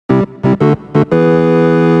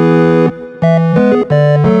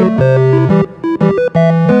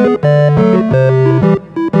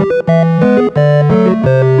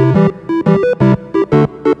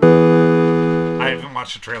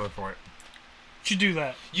Should do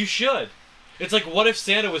that. You should. It's like, what if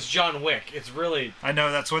Santa was John Wick? It's really... I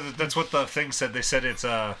know, that's what the thing said. They said it's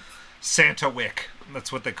Santa Wick.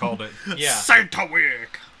 That's what they called it. Yeah. Santa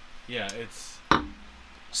Wick. Yeah, it's...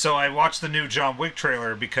 So I watched the new John Wick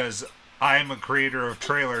trailer because I'm a creator of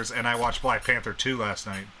trailers, and I watched Black Panther 2 last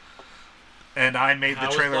night. And I made the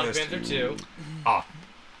trailer Black list. Panther 2? Oh.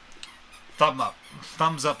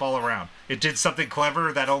 Thumbs up all around. It did something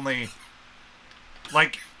clever that only...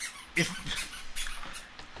 Like, if...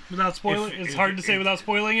 Without spoiling, it's hard to say without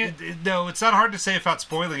spoiling it. No, it's not hard to say without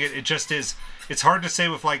spoiling it. It just is. It's hard to say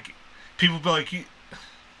with like people be like,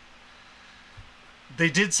 they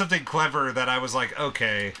did something clever that I was like,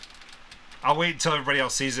 okay, I'll wait until everybody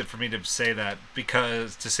else sees it for me to say that to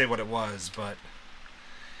say what it was, but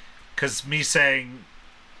because me saying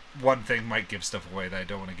one thing might give stuff away that I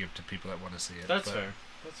don't want to give to people that want to see it. That's fair.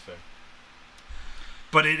 That's fair.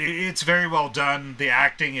 But it's very well done. The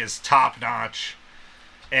acting is top notch.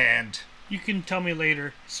 And you can tell me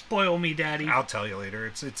later. Spoil me, Daddy. I'll tell you later.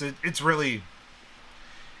 It's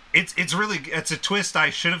a twist I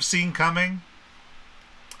should have seen coming,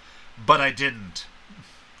 but I didn't.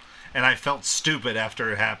 And I felt stupid after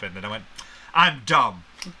it happened, and I went, I'm dumb.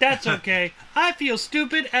 That's okay. I feel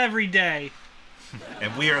stupid every day.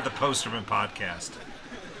 And we are the Posterman Podcast.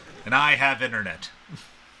 And I have internet.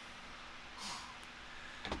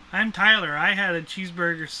 I'm Tyler. I had a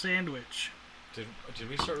cheeseburger sandwich. Did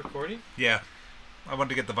we start recording? Yeah. I wanted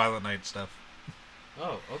to get the Violent Night stuff.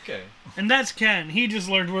 Oh, okay. And that's Ken. He just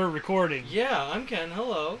learned we're recording. Yeah, I'm Ken.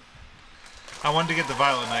 Hello. I wanted to get the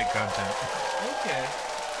Violent Night content. Okay.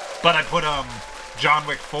 But I put John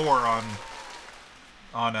Wick 4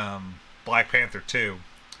 on Black Panther 2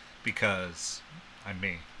 because I'm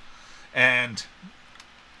me. And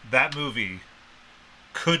that movie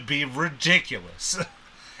could be ridiculous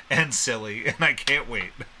and silly, and I can't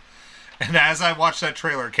wait. And as I watched that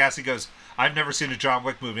trailer, Cassie goes, I've never seen a John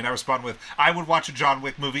Wick movie. And I respond with, I would watch a John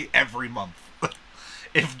Wick movie every month.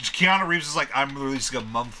 If Keanu Reeves is like, I'm releasing a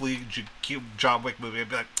monthly John Wick movie, I'd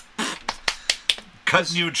be like,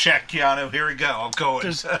 cutting you a check, Keanu. Here we go. I'm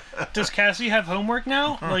going. Does Cassie have homework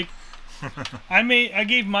now? Like, I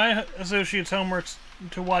gave my associates homework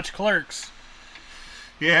to watch Clerks.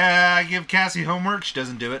 Yeah, I give Cassie homework. She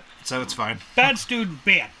doesn't do it, so it's fine. Bad student.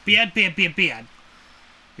 Bad. Bad, bad, bad, bad.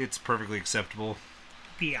 It's perfectly acceptable.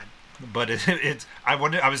 Bad. But it's. I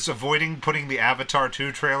was avoiding putting the Avatar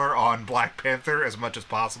 2 trailer on Black Panther as much as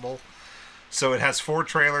possible. So it has 4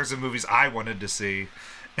 trailers of movies I wanted to see.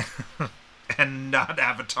 And not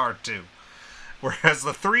Avatar 2. Whereas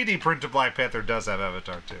the 3D print of Black Panther does have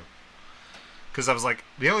Avatar 2. Because I was like,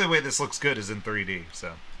 the only way this looks good is in 3D,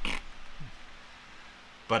 so.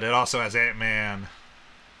 But it also has Ant-Man,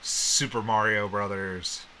 Super Mario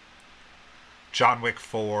Brothers, John Wick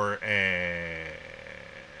 4, and...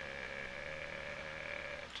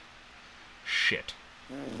 shit.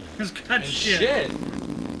 It's got shit.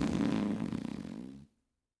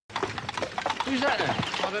 Who's that then?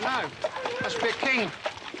 I don't know. Must be a king.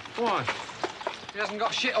 Why? He hasn't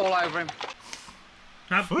got shit all over him.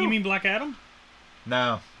 You mean Black Adam?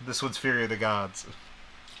 No, this one's Fury of the Gods.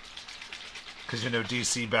 Because,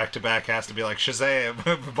 DC back-to-back has to be like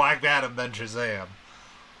Shazam, Black Adam, then Shazam.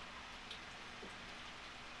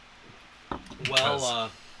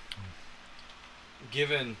 Well,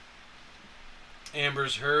 given Amber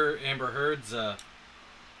Heard's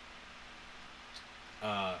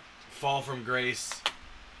fall from grace,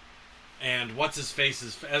 and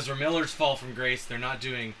what's-his-face's Ezra Miller's fall from grace, they're not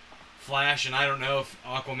doing Flash, and I don't know if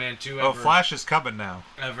Aquaman 2 ever... Oh, Flash is coming now.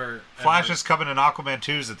 Flash ever. is coming, and Aquaman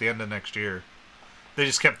 2's at the end of next year. They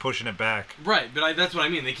just kept pushing it back. Right, but that's what I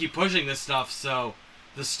mean. They keep pushing this stuff, so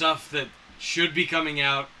the stuff that should be coming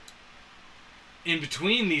out in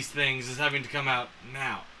between these things is having to come out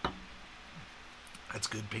now. That's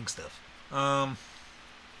good pink stuff.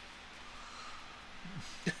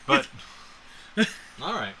 But...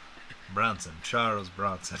 Alright. Charles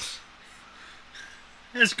Bronson.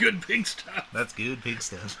 That's good pink stuff. That's good pink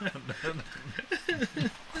stuff.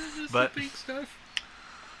 But pink stuff.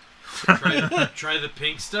 Try the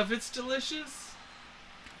pink stuff, it's delicious.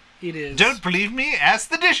 It is. Don't believe me? Ask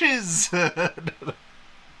the dishes.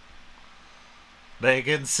 They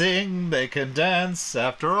can sing, they can dance,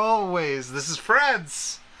 after always, this is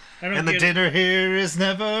France. And the dinner here is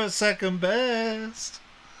never second best.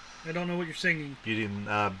 I don't know what you're singing. You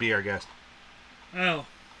didn't be our guest. Oh.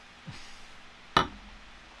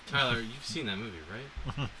 Tyler, you've seen that movie,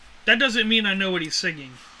 right? That doesn't mean I know what he's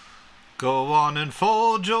singing. Go on and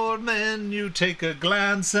fold your menu, take a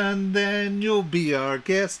glance, and then you'll be our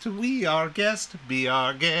guest. We our guest, be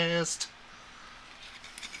our guest.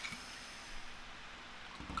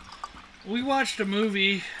 We watched a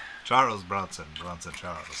movie. Charles Bronson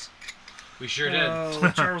Charles. We sure did. Charles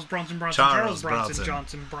Bronson. Charles Bronson.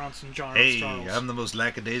 Bronson. Bronson. Hey, Charles. I'm the most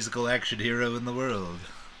lackadaisical action hero in the world.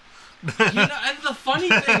 You know, and the funny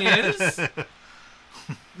thing is,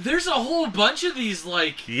 there's a whole bunch of these,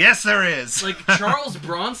 like... Yes, there is. Like, Charles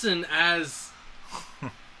Bronson as...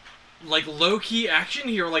 like, low-key action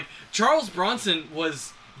hero. Like, Charles Bronson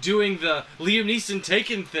was doing the Liam Neeson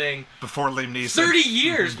Taken thing Before Liam Neeson. 30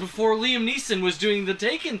 years before Liam Neeson was doing the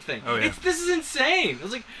Taken thing. Oh, yeah. This is insane. I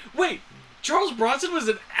was like, wait, Charles Bronson was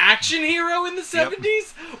an action hero in the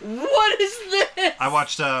 70s? What is this? I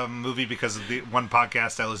watched a movie because of the one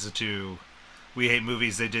podcast I listened to, We Hate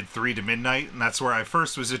Movies. They did 3 to Midnight, and that's where I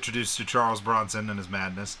first was introduced to Charles Bronson and his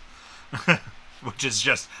madness. Which is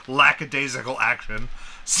just lackadaisical action.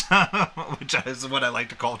 So, which is what I like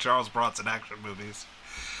to call Charles Bronson action movies.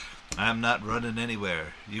 I'm not running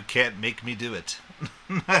anywhere. You can't make me do it.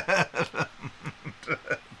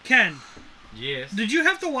 Ken, Yes. did you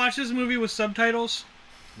have to watch this movie with subtitles?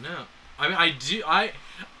 No. I mean, I do.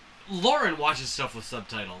 Lauren watches stuff with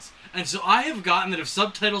subtitles. And so I have gotten that if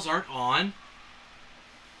subtitles aren't on,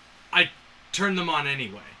 I turn them on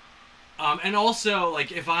anyway. And also,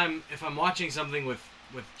 like, if I'm watching something with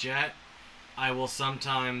Jet, I will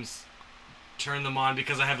sometimes turn them on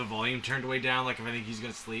because I have the volume turned way down. Like, if I think he's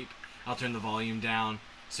going to sleep, I'll turn the volume down.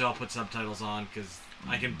 So I'll put subtitles on because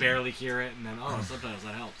I can barely hear it. And then, subtitles,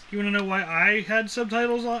 that helps. You want to know why I had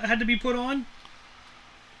subtitles had to be put on?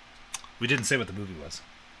 We didn't say what the movie was.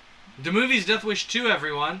 The movie's Death Wish 2,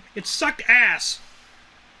 everyone. It sucked ass.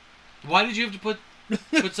 Why did you have to put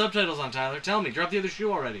subtitles on, Tyler? Tell me. Drop the other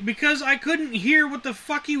shoe already. Because I couldn't hear what the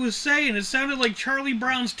fuck he was saying. It sounded like Charlie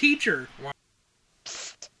Brown's teacher.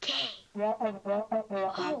 Okay.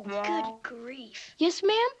 Oh, good grief. Yes,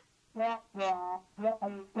 ma'am?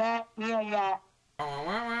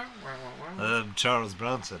 Charles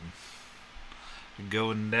Bronson.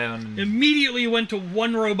 Going down Immediately went to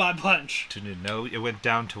one robot punch. no, it went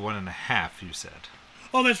down to 1.5, you said.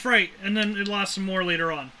 Oh, that's right. And then it lost some more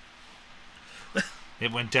later on.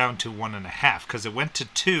 It went down to 1.5, because it went to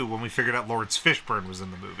 2 when we figured out Lawrence Fishburne was in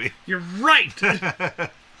the movie. You're right.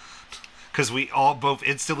 Because we all both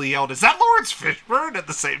instantly yelled, "Is that Lawrence Fishburne?" at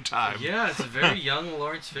the same time. Yeah, it's a very young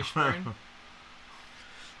Lawrence Fishburne.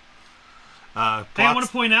 Hey, I want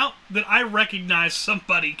to point out that I recognize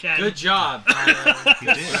somebody, Ken. Good job, Tyler. He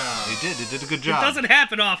did. He did a good It job. doesn't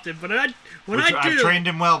happen often, but when I do, I've trained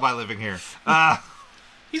him well by living here.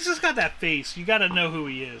 he's just got that face. You got to know who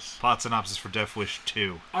he is. Plot synopsis for Death Wish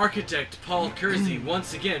 2. Architect Paul Kersey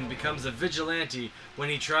once again becomes a vigilante when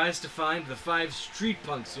he tries to find the 5 street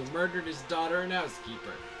punks who murdered his daughter and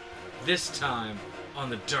housekeeper. This time on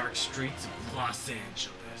the dark streets of Los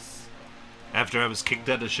Angeles. After I was kicked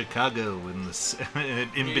out of Chicago in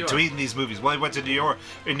New between York. these movies. Well, I went to New York.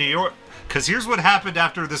 In New York, because here's what happened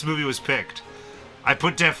after this movie was picked. I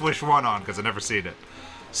put Death Wish 1 on because I never seen it.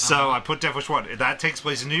 So I put Death Wish 1. That takes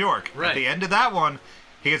place in New York. Right. At the end of that one,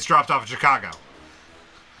 he gets dropped off in Chicago.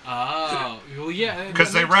 Oh, well, yeah.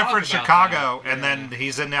 Because they talk reference about Chicago, that. and then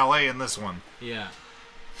he's in L.A. in this one. Yeah.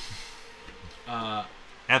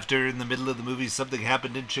 After, in the middle of the movie, something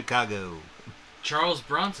happened in Chicago. Charles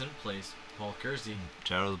Bronson plays Paul Kersey.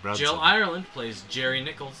 Charles Bronson. Jill Ireland plays Jerry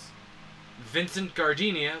Nichols. Vincent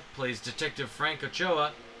Gardenia plays Detective Frank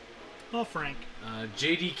Ochoa. Oh, Frank.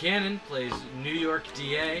 J.D. Cannon plays New York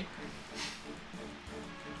DA.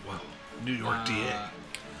 Wow. New York DA.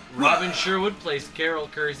 Robin Sherwood plays Carol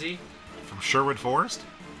Kersey. From Sherwood Forest?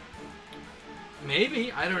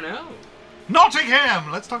 Maybe, I don't know.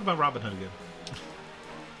 Nottingham! Let's talk about Robin Hood again.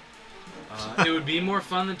 It would be more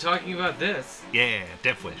fun than talking about this. Yeah,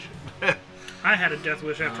 Death Wish. I had a death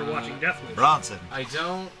wish after watching Death Wish. Bronson. I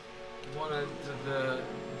don't want to.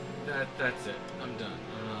 That's it. I'm done.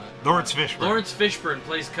 Lawrence Fishburne. Lawrence Fishburne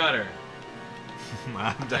plays Cutter.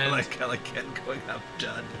 I'm done. And- I can't going. I'm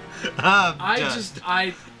done. I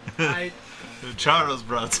Charles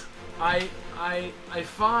Bronson. I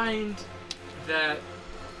find that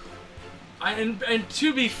and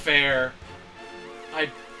to be fair,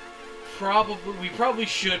 we probably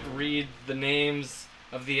should read the names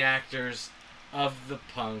of the actors of the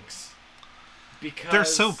punks because They're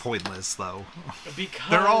so pointless, though. because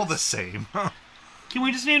They're all the same. Can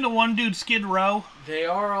we just name the one dude Skid Row? they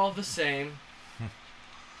are all the same,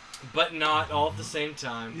 but not all at the same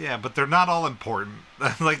time. Yeah, but they're not all important.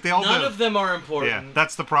 Like, they all None do. of them are Yeah, important.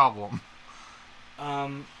 that's the problem.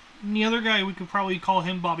 And the other guy, we could probably call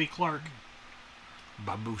him Bobby Clark.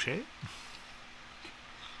 Bob Boucher?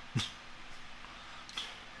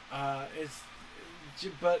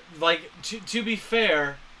 But like to be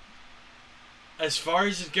fair, as far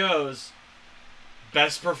as it goes,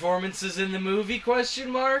 best performances in the movie, question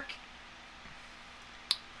mark?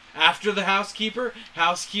 After The Housekeeper,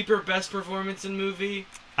 best performance in movie.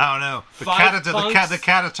 I don't know. The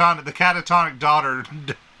catatonic daughter.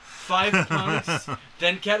 5 punks.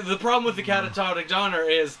 Then the problem with the catatonic daughter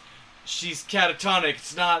is she's catatonic.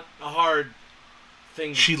 It's not a hard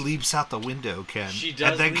thing. She leaps out the window, Ken. She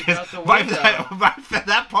does leap out the by window.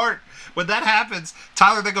 That part, when that happens,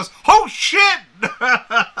 Tyler then goes, "Oh shit!"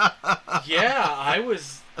 Yeah, I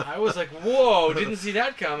was like, "Whoa! Didn't see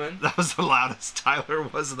that coming." That was the loudest Tyler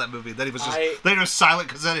was in that movie. Then he was just silent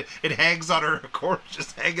because then it hangs on her corpse,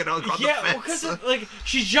 just hanging on the fence. Yeah, because like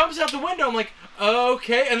she jumps out the window. I'm like,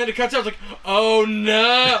 okay, and then it cuts out. I was like, oh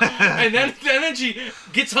no, and then she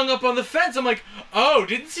gets hung up on the fence. I'm like, oh,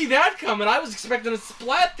 didn't see that coming. I was expecting a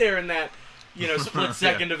splat there in that, split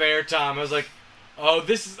second of airtime. I was like, oh,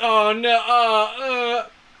 this is no.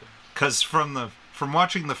 Because from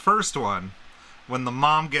watching the first one, when the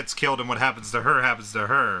mom gets killed and what happens to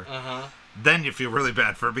her, then you feel really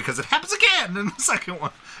bad for her because it happens again in the second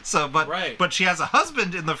one. So, but she has a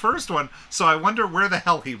husband in the first one, so I wonder where the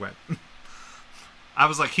hell he went. I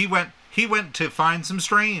was like, he went to find some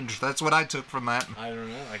strange. That's what I took from that. I don't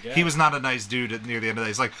know, I guess. He was not a nice dude near the end of the day.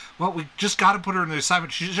 He's like, well, we just got to put her in the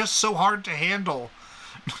assignment. She's just so hard to handle.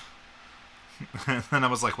 And I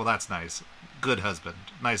was like, well, that's nice. Good husband.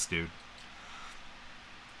 Nice dude.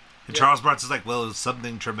 And Charles Bronson's like, well,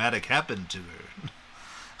 something traumatic happened to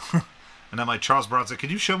her. And I'm like, Charles Bronson, can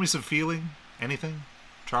you show me some feeling? Anything?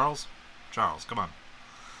 Charles, come on.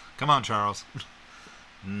 Come on, Charles.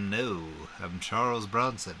 No, I'm Charles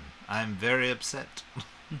Bronson. I'm very upset.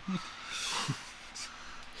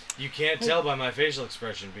 You can't tell by my facial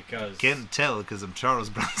expression because... Can't tell because I'm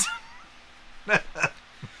Charles Bronson.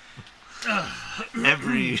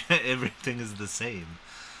 Everything is the same.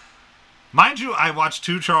 Mind you, I watched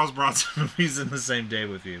 2 Charles Bronson movies in the same day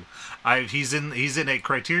with you. He's in a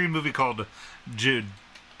Criterion movie called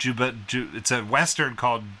it's a Western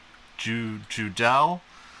called Judal.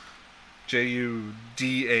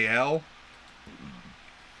 Judal.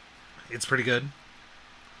 It's pretty good.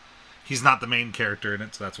 He's not the main character in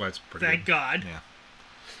it, so that's why it's pretty Thank good. God. Yeah.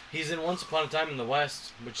 He's in Once Upon a Time in the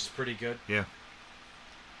West, which is pretty good. Yeah.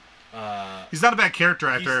 He's not a bad character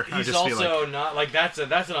actor. He's I just also feel like not like that's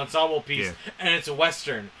an ensemble piece, and it's a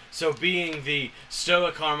Western. So being the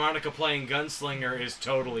stoic harmonica playing gunslinger is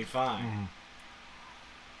totally fine.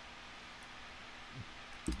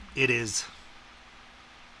 It is.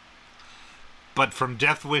 But from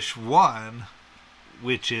Death Wish 1,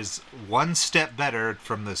 which is one step better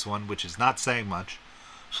from this one, which is not saying much,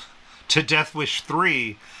 to Death Wish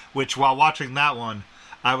 3, which while watching that one,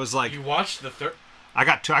 I was like, you watched the third. I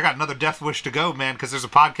got another Death Wish to go, man, because there's a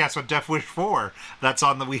podcast on Death Wish 4 that's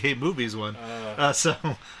on the We Hate Movies one. So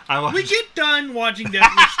I watched. We get done watching Death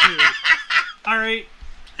Wish 2. All right,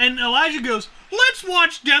 and Elijah goes, "Let's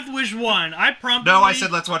watch Death Wish 1." I promptly. No, I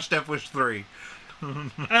said let's watch Death Wish 3.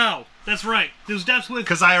 Oh, that's right. It was Death Wish.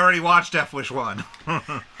 Because I already watched Death Wish 1.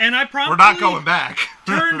 And I promptly. We're not going back.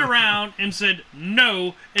 Turned around and said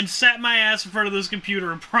no, and sat my ass in front of this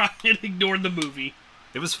computer and ignored the movie.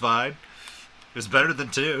 It was fine. It was better than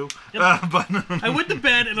 2. Yep. But I went to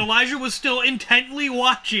bed and Elijah was still intently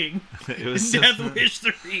watching Death Wish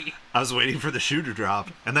 3. I was waiting for the shoe to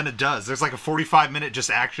drop, and then it does. There's like a 45-minute just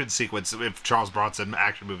action sequence. If Charles Bronson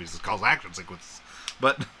action movies is called action sequences,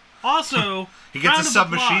 but also he gets round a of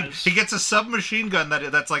submachine. applause. He gets a submachine gun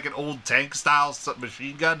that's like an old tank style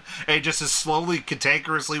submachine gun, and he just is slowly,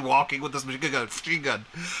 cantankerously walking with this machine gun,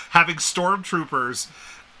 having stormtroopers.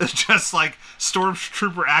 Just like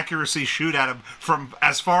stormtrooper accuracy shoot at him from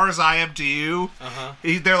as far as I am to you.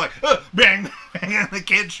 They're like, bang, bang, and they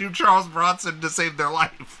can't shoot Charles Bronson to save their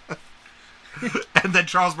life. And then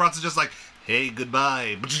Charles Bronson's just like, hey,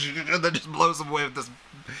 goodbye. And then just blows him away with this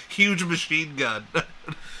huge machine gun.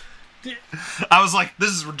 I was like, this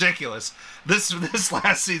is ridiculous. This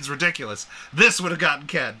last scene's ridiculous. This would have gotten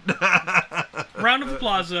Ken. Round of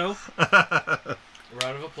applause, though.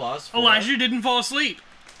 Round of applause. For Elijah didn't fall asleep.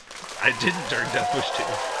 I didn't during Death Wish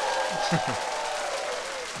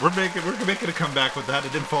 2. We're making a comeback with that. I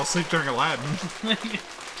didn't fall asleep during Aladdin.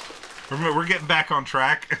 We're getting back on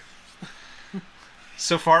track.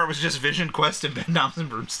 So far, it was just Vision Quest and Bedknobs and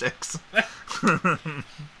Broomsticks.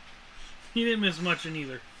 He didn't miss much in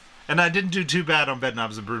either. And I didn't do too bad on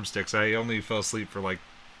Bedknobs and Broomsticks. I only fell asleep for like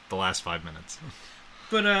the last 5 minutes.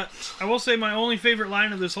 But I will say my only favorite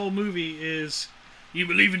line of this whole movie is, "You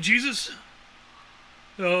believe in Jesus?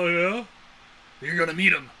 Oh, yeah? You're gonna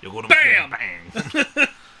meet him. You're gonna Bam! Bang!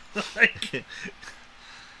 Like,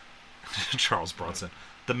 Charles Bronson,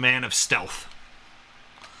 the man of stealth.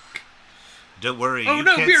 Don't worry. Oh, you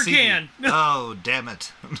no, can't beer see me." can. Oh, damn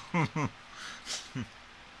it.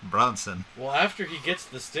 Bronson. Well, after he gets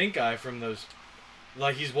the stink eye from those,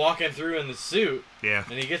 like he's walking through in the suit, Yeah.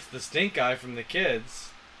 and he gets the stink eye from the kids.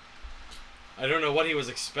 I don't know what he was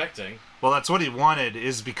expecting. Well, that's what he wanted,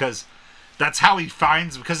 is because that's how he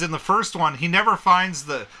finds, because in the first one, he never finds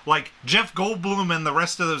like, Jeff Goldblum and the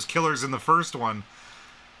rest of those killers in the first one,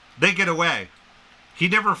 they get away. He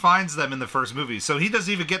never finds them in the first movie, so he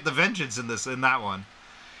doesn't even get the vengeance in that one.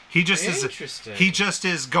 He just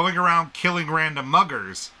Interesting. is going around killing random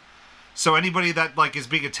muggers. So anybody that like is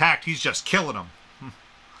being attacked, he's just killing them.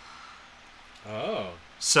 Oh.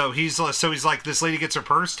 So he's like, this lady gets her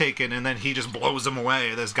purse taken, and then he just blows him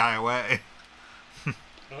away, this guy away. Oh.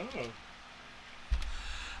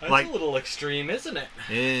 That's Like- a little extreme, isn't it?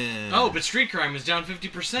 Yeah. Oh, but street crime is down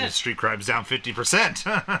 50%. Street crime's down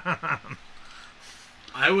 50%.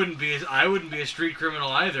 I wouldn't be a street criminal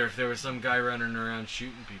either if there was some guy running around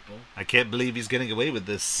shooting people. I can't believe he's getting away with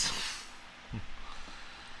this.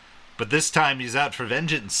 But this time he's out for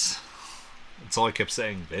vengeance. That's all I kept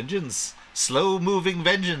saying. Vengeance. Slow-moving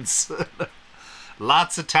vengeance.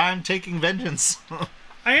 Lots of time-taking vengeance.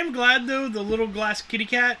 I am glad, though, the little glass kitty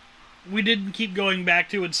cat, we didn't keep going back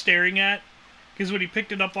to and staring at. Because when he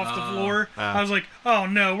picked it up off the floor, I was like, oh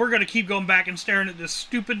no, we're going to keep going back and staring at this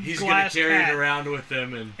stupid He's glass gonna carry cat. it around with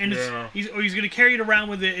him, and He's going to carry it around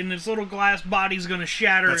with it, and this little glass body's going to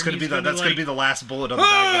shatter. That's going gonna to be gonna be the last bullet on the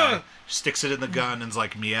bad guy. Sticks it in the gun and's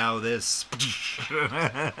like, meow this. go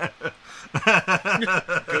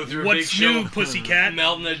through a big What's show, new, pussycat?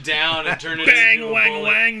 melting it down and turning it Bang, into a wang, bullet.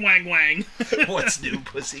 wang, wang, wang. What's new,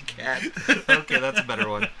 pussycat? Okay, that's a better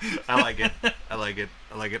one. I like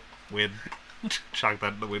it. Win. Chalk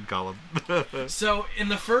that in the win column. So in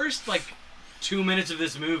the first 2 minutes of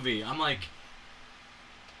this movie, I'm like,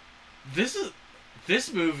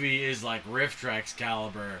 this movie is like Riff Tracks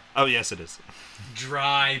caliber. Oh yes, it is.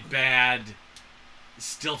 Dry, bad,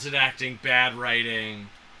 stilted acting, bad writing.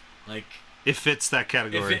 Like, It fits that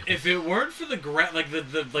category. if it weren't for the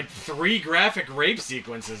 3 graphic rape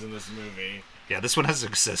sequences in this movie, Yeah, this one has an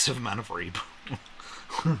excessive amount of rape.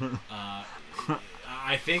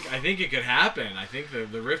 I think it could happen. I think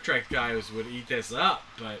the Riff Track guys would eat this up,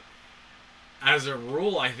 but as a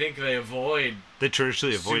rule, I think they avoid They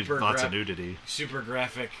traditionally avoid Super lots of gra- nudity. super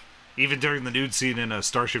graphic. Even during the nude scene in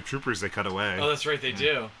Starship Troopers, they cut away. Oh, that's right, they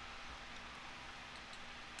do.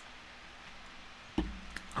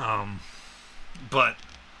 But,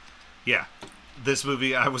 yeah. This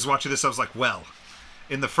movie, I was watching this, I was like, well,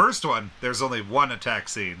 in the first one, there's only one attack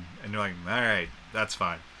scene. And you're like, alright, that's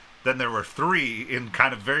fine. Then there were 3 in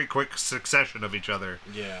kind of very quick succession of each other.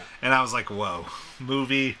 Yeah. And I was like, whoa.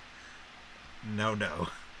 Movie, no.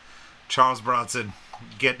 Charles Bronson,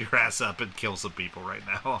 get your ass up and kill some people right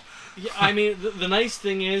now. Yeah, I mean, the nice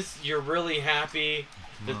thing is you're really happy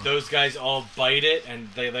that those guys all bite it and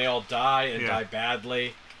they all die and die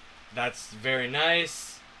badly. That's very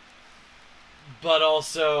nice. But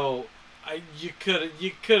also, you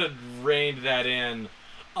could have reined that in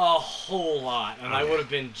a whole lot, and I would have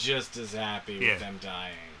been just as happy with them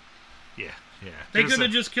dying. Yeah. They could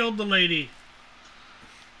have just killed the lady.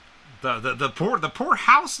 The poor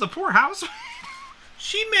house.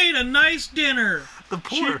 She made a nice dinner.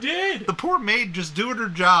 She did. The poor maid just doing her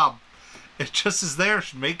job. It just is there,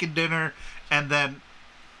 she's making dinner, and then,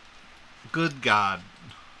 good God.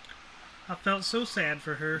 I felt so sad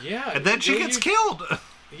for her. Yeah. And then she gets killed.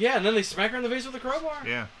 Yeah, and then they smack her in the face with a crowbar.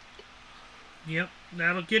 Yeah. Yep,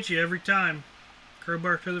 that'll get you every time.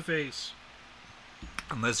 Crowbar to the face.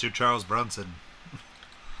 Unless you're Charles Bronson.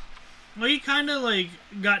 Well, he kind of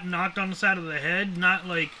got knocked on the side of the head, not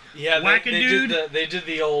Yeah, they dude. They did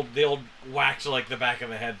the old whack to the back of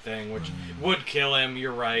the head thing, which would kill him.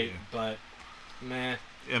 You're right, but meh.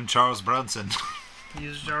 I'm Charles Bronson.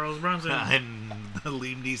 He's Charles Bronson. I'm the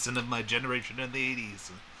Liam Neeson of my generation in the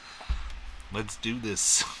 80s. Let's do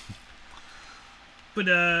this. But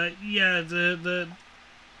yeah,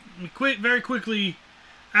 we quit very quickly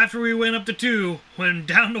after we went up to 2, went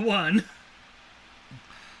down to 1.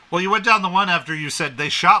 Well, you went down the 1 after you said they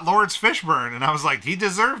shot Lawrence Fishburne, and I was like, he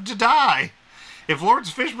deserved to die. If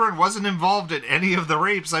Lawrence Fishburne wasn't involved in any of the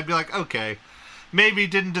rapes, I'd be like, okay, maybe he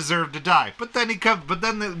didn't deserve to die. But then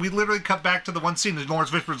we literally cut back to the one scene, and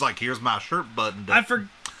Lawrence Fishburne's like, here's my shirt buttoned up.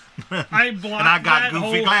 I blocked and I got that goofy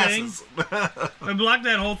whole glasses. thing. I blocked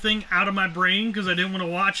that whole thing out of my brain because I didn't want to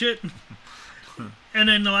watch it. And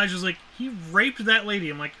then Elijah's like, he raped that lady.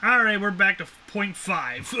 I'm like, all right, we're back to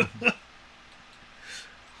 0.5.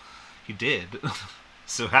 He did.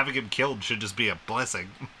 So having him killed should just be a blessing.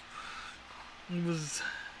 It was,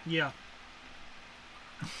 yeah.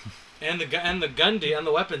 And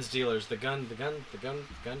the weapons dealers, the gun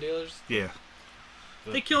dealers. Yeah.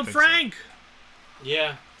 They killed think so. Frank.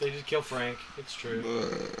 Yeah, they did kill Frank. It's true.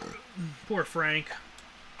 Poor Frank.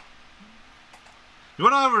 You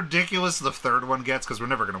want to know how ridiculous the third one gets? Because we're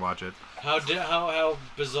never going to watch it. How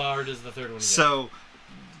bizarre does the third one get? So,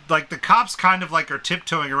 like, the cops kind of, like, are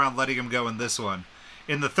tiptoeing around letting him go in this one.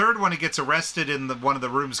 In the third one, he gets arrested in one of the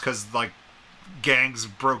rooms because, like, gangs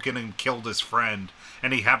broke in and killed his friend.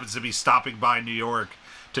 And he happens to be stopping by New York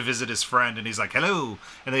to visit his friend. And he's like, hello.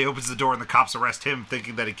 And he opens the door and the cops arrest him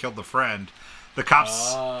thinking that he killed the friend. The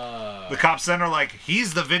cops then are like,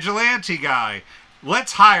 he's the vigilante guy.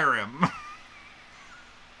 Let's hire him.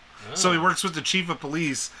 So he works with the chief of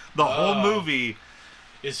police. The whole movie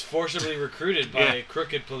is forcibly recruited by a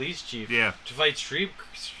crooked police chief. Yeah. To fight street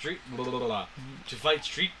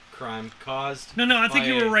crime caused. No, I think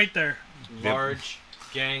by you were right there. Large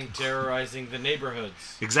gang terrorizing the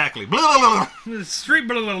neighborhoods. Exactly. Blah, blah, blah. The street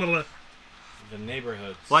blah, blah, blah, blah. The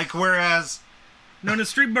neighborhoods. Like, whereas No, the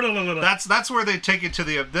street blah, blah, blah, blah. that's where they take it to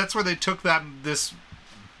the. That's where they took this.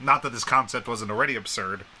 Not that this concept wasn't already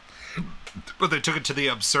absurd, but they took it to the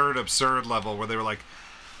absurd level where they were like,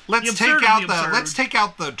 let's take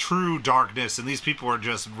out the true darkness, and these people are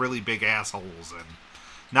just really big assholes, and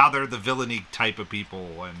now they're the villainy type of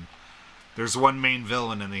people, and there's one main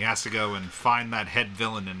villain, and he has to go and find that head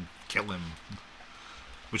villain and kill him,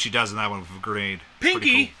 which he does in that one with a grenade.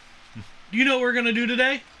 Pinky, Cool. do you know what we're gonna do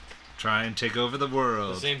today? Try and take over the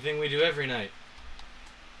world. The same thing we do every night.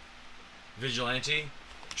 Vigilante.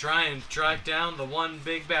 Try and track down the one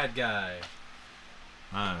big bad guy.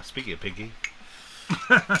 Speaking of Pinky.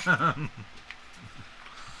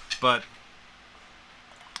 But,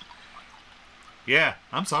 yeah,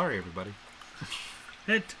 I'm sorry, everybody.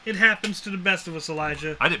 It happens to the best of us,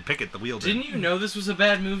 Elijah. I didn't pick it, the wheel did. Didn't you know this was a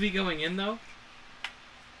bad movie going in, though?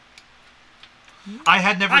 I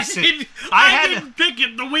had never seen... I didn't pick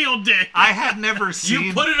it, the wheel did. I had never seen...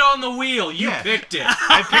 You put it on the wheel. You picked it.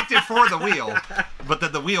 I picked it for the wheel, but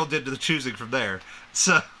then the wheel did the choosing from there.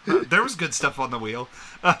 So, there was good stuff on the wheel.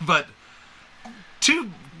 But,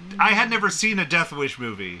 I had never seen a Death Wish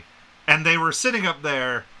movie, and they were sitting up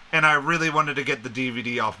there, and I really wanted to get the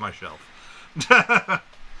DVD off my shelf.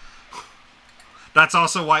 That's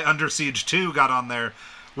also why Under Siege 2 got on there,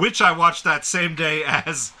 which I watched that same day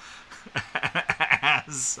as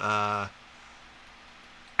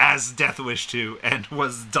Death Wish 2, and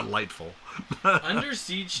was delightful. Under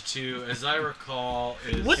Siege 2, as I recall,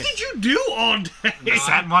 is... What did you do all day?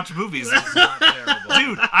 Sat and watched movies. It's not terrible.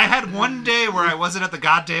 Dude, I had one day where I wasn't at the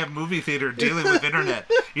goddamn movie theater dealing with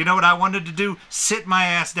internet. You know what I wanted to do? Sit my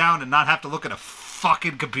ass down and not have to look at a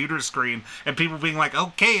fucking computer screen and people being like,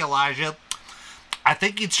 okay, Elijah, I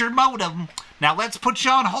think it's your modem. Now let's put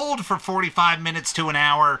you on hold for 45 minutes to an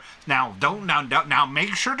hour. Now now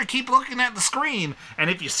make sure to keep looking at the screen.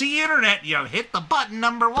 And if you see internet, you know, hit the button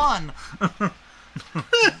number 1.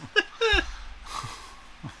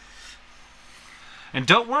 And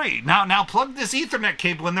don't worry. Now plug this Ethernet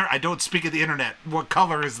cable in there. I don't speak of the internet. What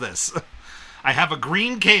color is this? I have a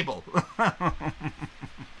green cable.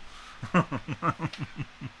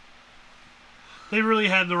 They really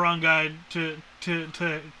had the wrong guy to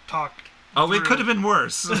talk. Oh, it could have been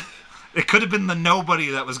worse. It could have been the nobody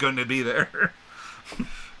that was going to be there.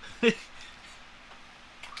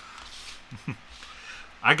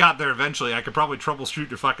 I got there eventually. I could probably troubleshoot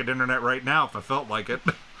your fucking internet right now if I felt like it.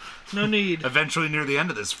 No need. Eventually near the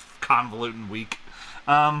end of this convoluted week.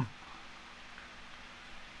 So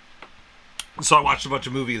I watched a bunch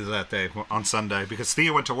of movies that day on Sunday because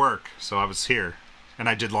Thea went to work, so I was here. And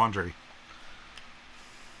I did laundry.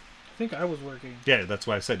 I think I was working. Yeah, that's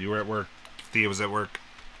why I said you were at work. Thea was at work.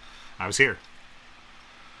 I was here.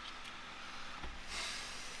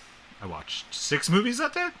 I watched 6 movies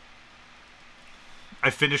that day. I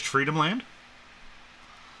finished Freedom Land.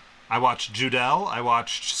 I watched Judelle. I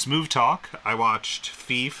watched Smooth Talk. I watched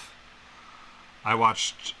Thief. I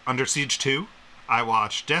watched Under Siege 2. I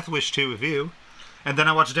watched Death Wish 2 with you. And then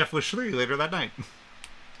I watched Death Wish 3 later that night.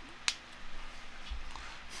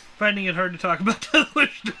 Finding it hard to talk about Death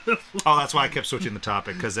Wish 2. Oh, that's why I kept switching the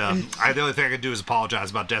topic, because the only thing I can do is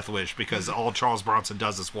apologize about Death Wish, because all Charles Bronson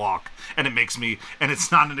does is walk, and it makes me, and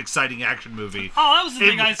it's not an exciting action movie. Oh, that was the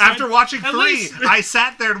thing I said. After watching At 3, least- I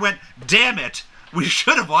sat there and went, damn it, we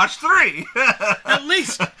should have watched 3. At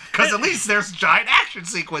least. Because at least there's a giant action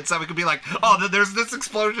sequence that we could be like, oh, there's this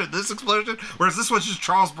explosion, whereas this was just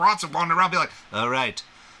Charles Bronson wandering around and be like, all right,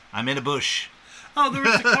 I'm in a bush. Oh, there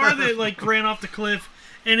was a car that, like, ran off the cliff,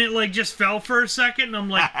 and it like just fell for a second, and I'm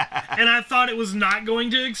like, and I thought it was not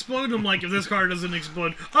going to explode. I'm like, if this car doesn't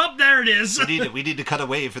explode, oh, there it is. We need to cut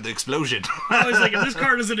away for the explosion. I was like, if this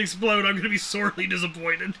car doesn't explode, I'm going to be sorely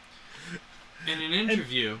disappointed. In an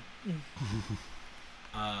interview,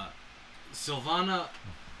 Silvana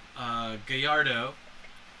Gallardo,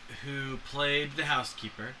 who played the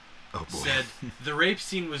housekeeper, said the rape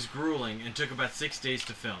scene was grueling and took about 6 days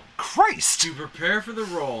to film. Christ! To prepare for the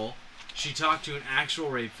role, she talked to an actual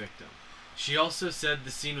rape victim. She also said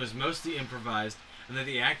the scene was mostly improvised and that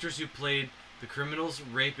the actors who played the criminals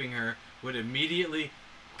raping her would immediately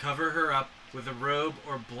cover her up with a robe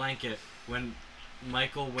or blanket when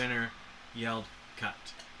Michael Winner yelled,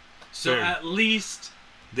 "Cut." So Sure. at least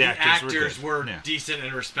The the actors actors were were good. Yeah. decent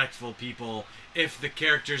and respectful people if the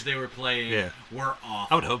characters they were playing were awful.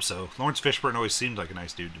 I would hope so. Lawrence Fishburne always seemed like a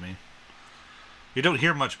nice dude to me. You don't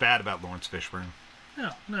hear much bad about Lawrence Fishburne.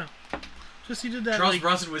 No. Just he did that. Charles like,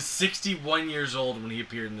 Bronson was 61 years old when he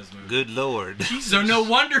appeared in this movie. Good lord. So no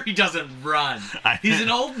wonder he doesn't run. He's an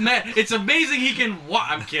old man. It's amazing he can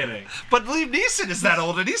I'm kidding. But Liam Neeson is that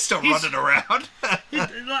old and he's still running around.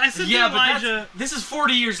 I said Yeah, to but Elijah. this is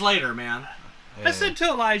 40 years later, man. I said to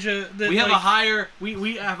Elijah that We have like, a higher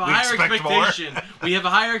we have a higher expect more. expectation. We have a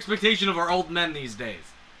higher expectation of our old men these days.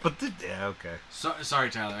 But yeah, okay. Sorry,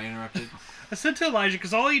 Tyler, I interrupted. I said to Elijah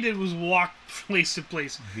because all he did was walk place to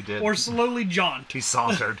place. He did. Or slowly jaunt. He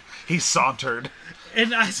sauntered.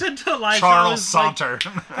 And I said to Elijah, Charles Saunter.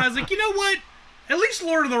 I was like, you know what? At least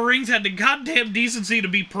Lord of the Rings had the goddamn decency to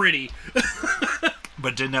be pretty.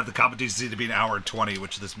 But didn't have the competency to be an hour and 20,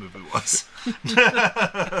 which this movie was.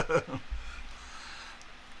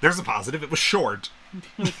 There's a positive. It was short.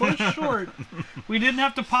 It was short. We didn't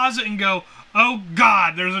have to pause it and go, oh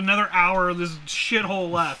God, there's another hour of this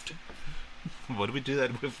shithole left. What did we do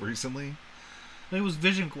that with recently? It was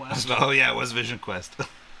Vision Quest. Oh, yeah, it was Vision Quest.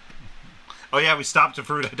 Oh, yeah, we stopped to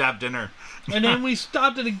have dinner. And then we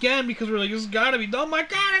stopped it again because we were like, this has got to be, oh my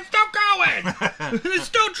God, it's still going! It's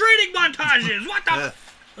still training montages! What the...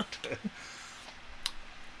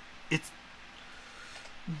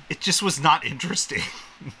 It just was not interesting.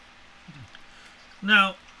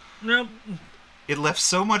 No. It left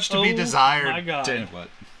so much to be desired. Oh my God. What?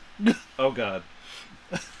 Oh, God.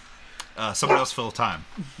 Someone else fill time.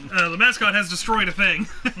 The mascot has destroyed a thing.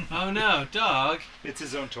 Oh no, dog. It's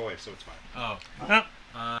his own toy, so it's fine. Oh.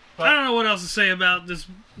 I don't know what else to say about this.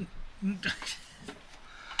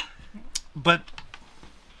 But,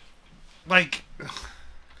 like,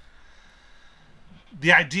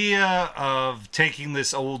 the idea of taking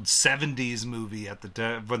this old 70s movie at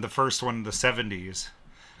when the first one in the 70s,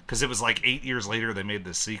 because it was like 8 years later they made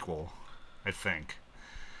this sequel, I think.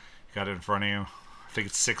 You got it in front of you? I think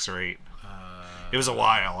it's 6 or 8. It was a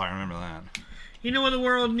while, I remember that. You know what the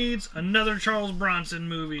world needs? Another Charles Bronson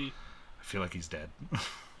movie. I feel like he's dead.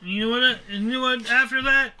 You know what? After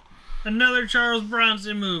that, another Charles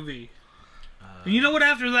Bronson movie. And you know what?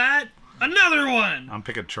 After that, another one. I'm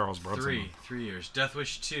picking Charles Bronson. 3 years. Death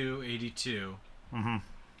Wish 2, 82. Mm-hmm.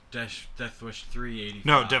 Death Wish 3, 85.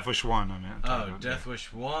 No, Death Wish 1, I meant. Oh, Death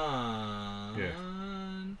Wish 1. Yeah.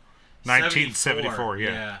 1974,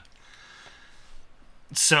 yeah.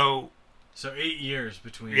 So 8 years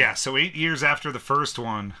between. Yeah, so 8 years after the first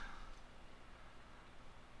one.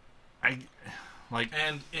 And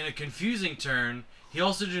in a confusing turn, he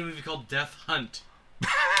also did a movie called Death Hunt.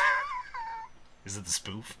 Is it the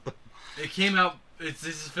spoof? It came out. This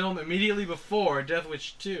is filmed immediately before Death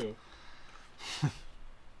Wish 2.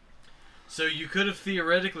 So you could have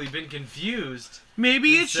theoretically been confused.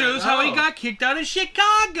 Maybe it shows how he oh. got kicked out of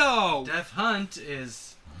Chicago. Death Hunt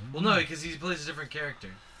is... Well, no, because he plays a different character.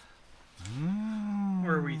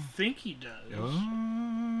 Or we think he does.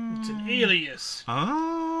 It's an alias.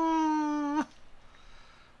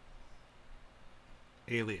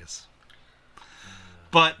 Alias.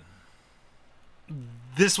 But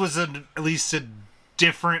this was at least a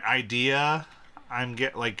different idea.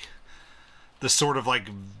 Like the sort of like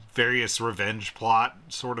various revenge plot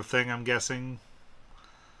sort of thing, I'm guessing.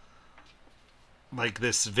 Like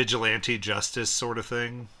this vigilante justice sort of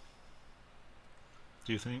thing.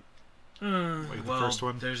 Do you think? Like the first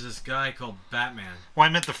one? There's this guy called Batman. Well, I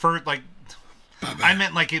meant the first, like... Batman. I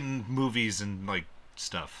meant like in movies and like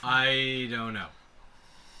stuff. I don't know.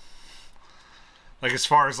 Like as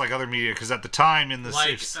far as like other media, because at the time in the...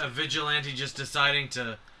 Like a vigilante just deciding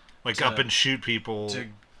to up and shoot people. To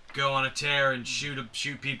go on a tear and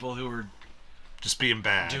shoot people who were... Just being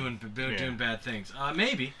bad. Doing bad things.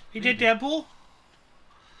 Maybe. He did Deadpool?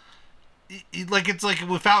 Like it's like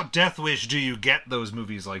without Death Wish, do you get those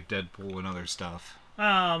movies like Deadpool and other stuff?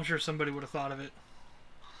 I'm sure somebody would have thought of it.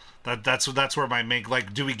 That's where my main,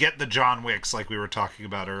 like, do we get the John Wicks like we were talking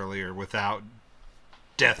about earlier without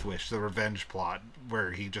Death Wish, the revenge plot,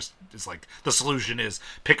 where he just is like, the solution is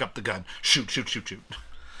pick up the gun, shoot.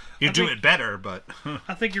 You do it better, but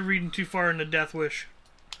I think you're reading too far into Death Wish.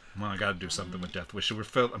 well, I gotta do something with Death Wish.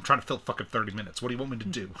 I'm trying to fill fucking 30 minutes. What do you want me to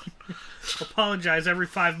do? Apologize every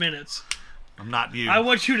 5 minutes. I'm not you. I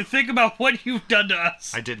want you to think about what you've done to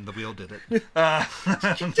us. I didn't. The wheel did it.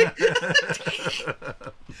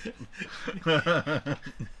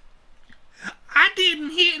 I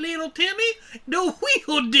didn't hit little Timmy. The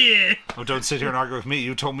wheel did. Oh, don't sit here and argue with me.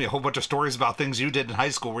 You told me a whole bunch of stories about things you did in high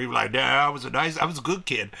school where you were like, "Nah, I was a good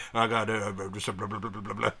kid. I got blah, blah, blah,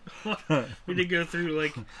 blah, blah." We did go through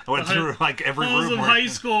like I went through like every halls room. of high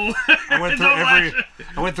school. I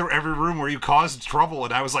went through every room where you caused trouble,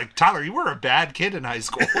 and I was like, Tyler, you were a bad kid in high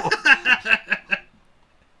school.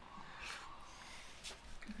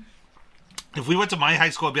 If we went to my high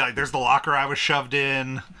school, I'd be like, there's the locker I was shoved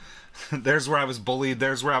in. There's where I was bullied.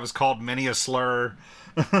 There's where I was called many a slur.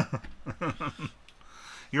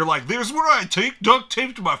 You're like, there's where I duct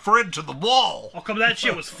taped my friend to the wall. Oh, come, that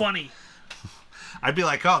shit was funny. I'd be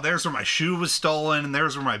like, oh, there's where my shoe was stolen, and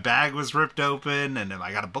there's where my bag was ripped open, and then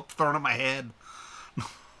I got a book thrown at my head.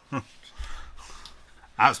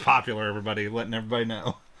 I was popular, everybody, letting everybody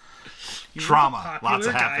know. You Trauma, were the lots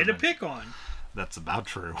of guy happening. to pick on. That's about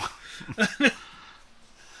true.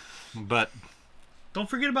 But Don't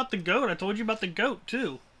forget about the goat. I told you about the goat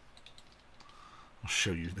too. I'll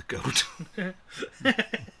show you the goat.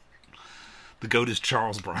 The goat is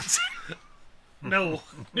Charles Bronson. No,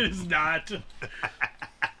 it is not.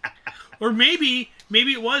 Or maybe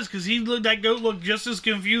it was because that goat looked just as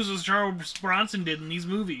confused as Charles Bronson did in these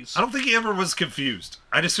movies. I don't think he ever was confused.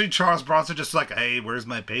 I just see Charles Bronson just like, hey, where's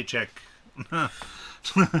my paycheck?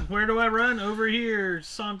 Where do I run? Over here.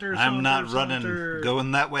 Saunter, I'm not saunter. running,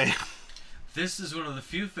 going that way. This is one of the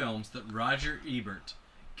few films that Roger Ebert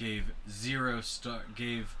gave 0 stars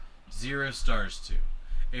to,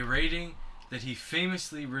 a rating that he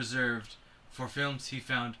famously reserved for films he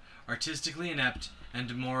found artistically inept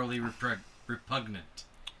and morally repugnant.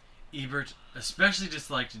 Ebert especially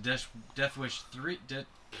disliked Death Wish 3.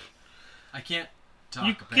 I can't talk.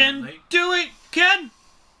 You apparently. can do it, Ken.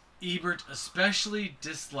 Ebert especially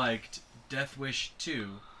disliked Death Wish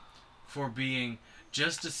 2 for being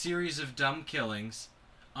just a series of dumb killings,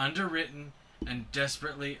 underwritten and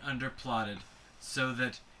desperately underplotted, so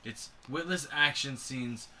that its witless action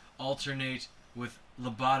scenes alternate with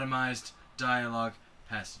lobotomized dialogue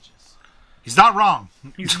passages. He's not wrong.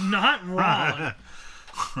 He's not wrong.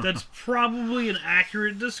 That's probably an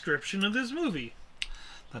accurate description of this movie.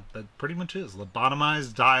 That pretty much is.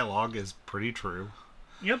 Lobotomized dialogue is pretty true.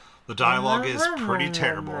 Yep. The dialogue is pretty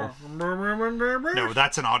terrible. No,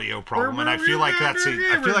 that's an audio problem, and I feel like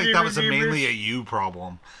that was mainly a you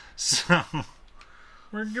problem. So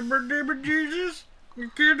Jesus.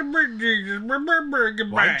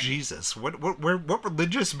 why Jesus? What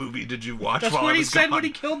religious movie did you watch? That's while what I he was said gone? when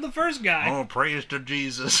he killed the first guy. Oh, praise to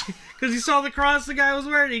Jesus. Because he saw the cross the guy was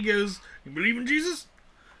wearing. He goes, "You believe in Jesus?"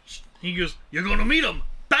 He goes, "You're gonna meet him."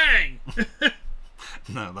 Bang.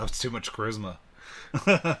 No, that's too much charisma.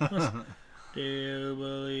 Do you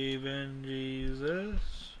believe in Jesus?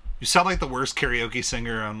 You sound like the worst karaoke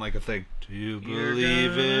singer on like a thing. Do you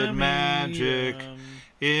believe in magic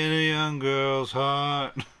in a young girl's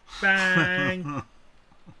heart? Bang.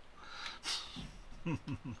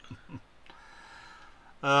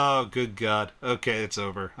 Oh, good God. Okay, it's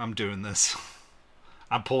over. I'm doing this.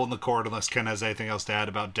 I'm pulling the cord unless Ken has anything else to add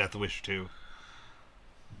about Death Wish 2.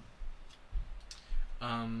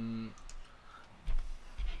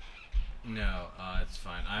 No, it's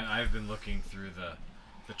fine. I've been looking through the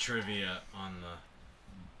trivia on the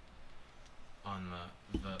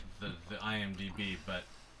IMDb, but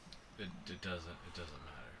it doesn't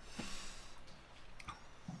matter.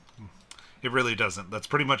 It really doesn't. That's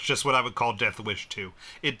pretty much just what I would call Death Wish 2.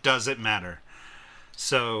 It doesn't matter.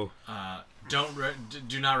 So,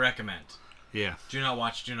 do not recommend. yeah. Do not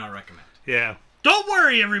watch. Do not recommend. Yeah. Don't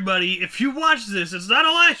worry, everybody. If you watch this, it's not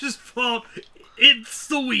Elijah's fault. It's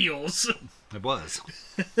the wheels. It was.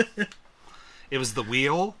 It was the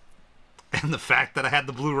wheel and the fact that I had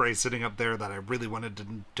the Blu-ray sitting up there that I really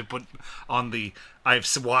wanted to put on the I've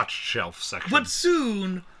watched shelf section. But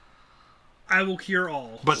soon, I will cure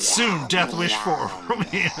all. But soon, Death Wish 4.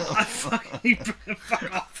 Fuck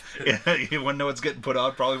off. Yeah, you want to know what's getting put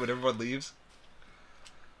on probably when everyone leaves?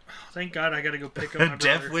 Thank God I gotta go pick up my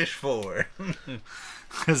Death brother. Wish 4.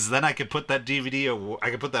 Because then I could put that DVD, I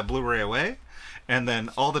could put that Blu-ray away, and then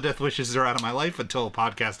all the Death Wishes are out of my life until a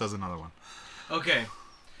podcast does another one. Okay,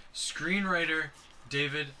 screenwriter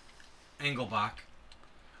David Engelbach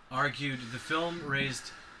argued the film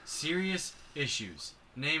raised serious issues,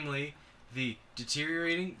 namely the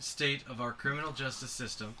deteriorating state of our criminal justice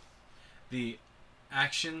system. The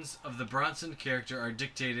actions of the Bronson character are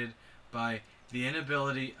dictated by the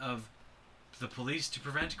inability of the police to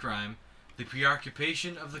prevent crime, the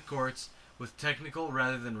preoccupation of the courts with technical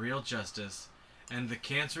rather than real justice, and the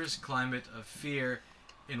cancerous climate of fear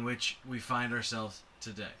in which we find ourselves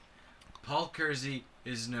today. Paul Kersey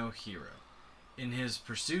is no hero. In his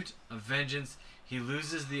pursuit of vengeance, he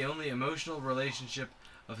loses the only emotional relationship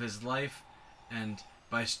of his life, and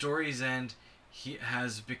by story's end, he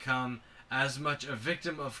has become as much a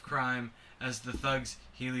victim of crime as the thugs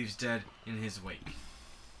he leaves dead in his wake.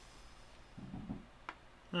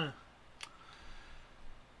 Huh.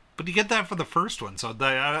 But you get that for the first one, so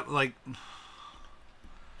like,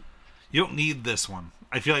 you don't need this one.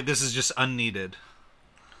 I feel like this is just unneeded.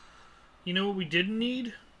 You know what we didn't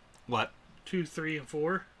need? What? 2, 3, and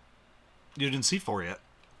 4. You didn't see 4 yet.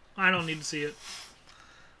 I don't need to see it.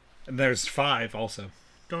 And there's 5 also.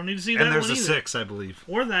 Don't need to see that And there's one a either. 6, I believe.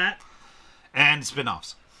 Or that. And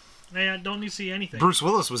spin-offs. Yeah, don't need to see anything. Bruce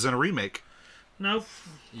Willis was in a remake. Nope.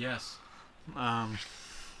 Yes.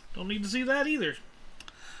 Don't need to see that either.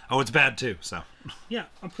 Oh, it's bad too, so. Yeah,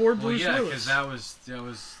 a poor Well, Bruce yeah, Willis. because that was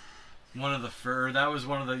one of the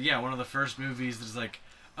one of the first movies that's like,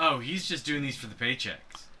 oh, he's just doing these for the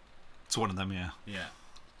paychecks. It's one of them, yeah. Yeah.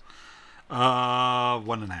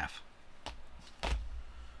 1.5.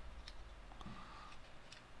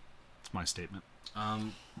 It's my statement.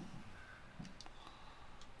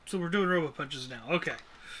 So we're doing Robo Punches now. Okay.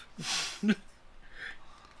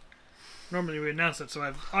 Normally we announce that, so I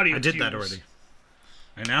have audio I did that cues. already.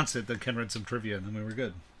 I announced it, then Ken read some trivia, and then we were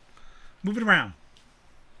good. Move it around.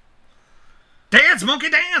 Dance, monkey,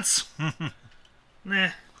 dance! Nah.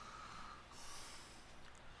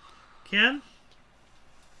 Ken?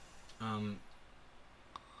 I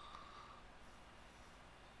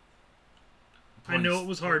know it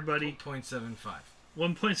was hard, buddy. 0.75.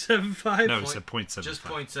 1.75? No, he said 0.75. Just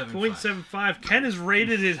 0.75. 0.75. Ken has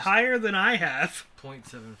rated it higher than I have.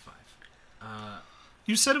 0.75.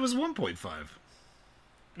 You said it was 1.5.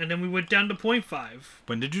 And then we went down to 0.5.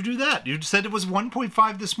 When did you do that? You said it was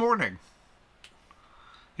 1.5 this morning.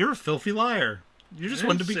 You're a filthy liar. You just I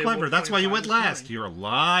wanted to didn't be say clever. That's why you 1.5 went this last. morning. You're a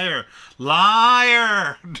liar.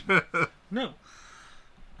 Liar! No.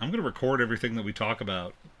 I'm going to record everything that we talk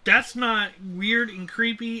about. That's not weird and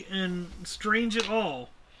creepy and strange at all.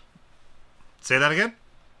 Say that again?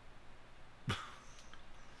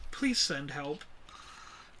 Please send help.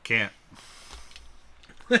 Can't.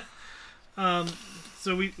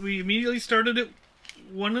 So we immediately started at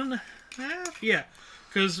 1.5? Yeah.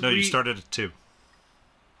 Because No, you started at 2.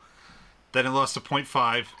 Then it lost to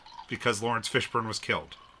 0.5 because Lawrence Fishburne was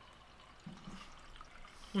killed.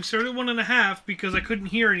 We started at 1.5 because I couldn't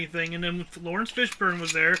hear anything, and then Lawrence Fishburne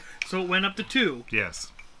was there, so it went up to 2.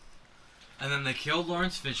 Yes. And then they killed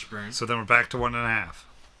Lawrence Fishburne. So then we're back to 1.5.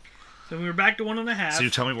 Then we were back to 1.5. So you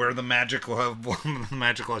tell me where the magic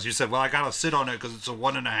was. You said, well, I got to sit on it because it's a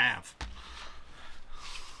 1.5.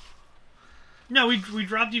 No, we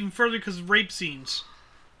dropped even further because of rape scenes.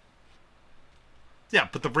 Yeah,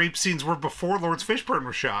 but the rape scenes were before Lawrence Fishburne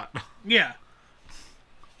was shot. Yeah.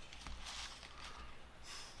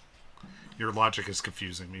 Your logic is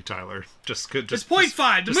confusing me, Tyler. Just It's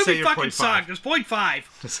 0.5. The just say movie your fucking 0.5. sucked. It's 0.5.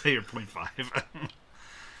 Just say your 0.5.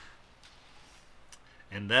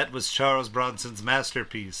 And that was Charles Bronson's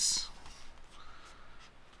masterpiece.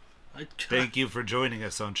 Thank you for joining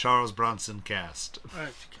us on Charles Bronson Cast.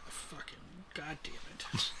 Fucking goddamn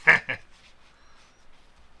it.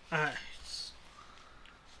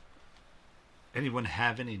 Anyone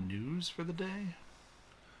have any news for the day?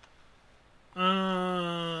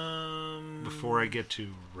 Before I get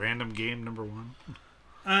to random game number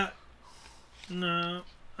 1? No.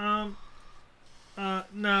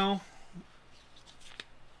 No.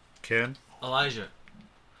 Ken? Elijah,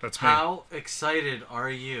 That's me. how excited are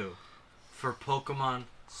you for Pokemon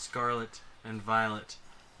Scarlet and Violet?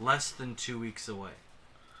 Less than 2 weeks away.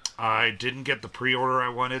 I didn't get the pre-order I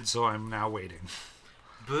wanted, so I'm now waiting.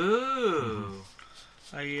 Boo!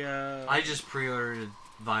 I just pre-ordered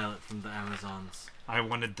Violet from the Amazons. I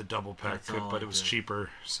wanted the double pack, That's all but I it was did.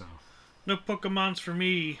 cheaper, so... no Pokemons for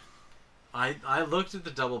me. I looked at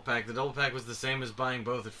the double pack. The double pack was the same as buying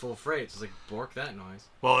both at full freight. So I was like, bork that noise.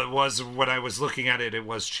 Well, it was, when I was looking at it, it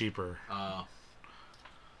was cheaper.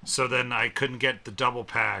 So then I couldn't get the double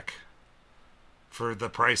pack for the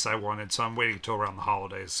price I wanted, so I'm waiting until around the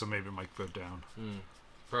holidays, so maybe it might go down.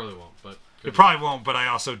 Probably won't, but... It probably won't, but I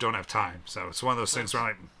also don't have time, so it's one of those things where I'm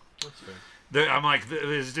like, That's fair. I'm like,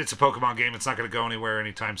 it's a Pokemon game. It's not going to go anywhere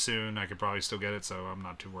anytime soon. I could probably still get it, so I'm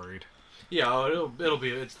not too worried. Yeah, it'll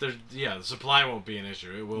be. The supply won't be an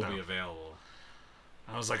issue. It will be available.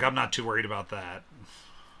 I was like, I'm not too worried about that.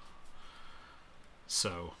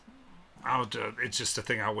 So, it's just a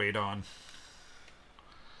thing I'll wait on.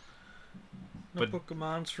 No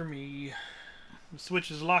Pokemon's for me. The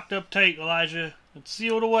Switch is locked up tight, Elijah. It's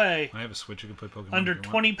sealed away. I have a Switch. You can play Pokemon. Under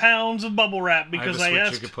 20 pounds of bubble wrap because I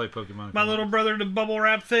asked you could play Pokemon my little brother to bubble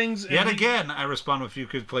wrap things. Yet again, I respond if you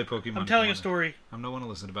could play Pokemon. I'm telling a story. I'm no one to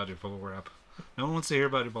listen about your bubble wrap. No one wants to hear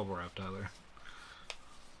about your bubble wrap, Tyler.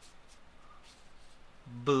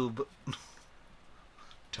 Boob.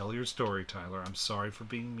 Tell your story, Tyler. I'm sorry for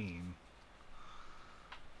being mean.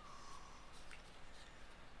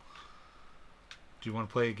 Do you want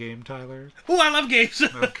to play a game, Tyler? Oh, I love games.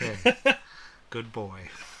 Okay. Good boy.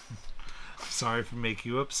 Sorry for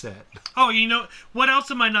making you upset. Oh, you know, what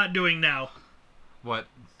else am I not doing now? What?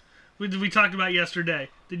 We talked about yesterday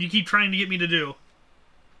that you keep trying to get me to do.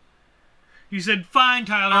 You said, fine,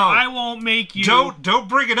 Tyler, I won't make you... Don't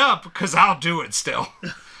bring it up, because I'll do it still.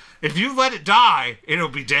 If you let it die, it'll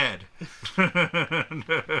be dead.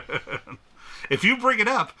 If you bring it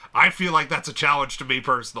up, I feel like that's a challenge to me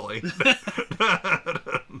personally.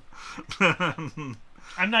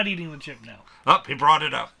 I'm not eating the chip now. Oh, he brought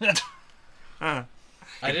it up. I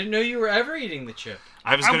didn't know you were ever eating the chip.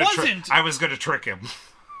 I was going to trick him.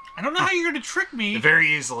 I don't know how you're going to trick me. Very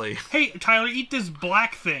easily. Hey, Tyler, eat this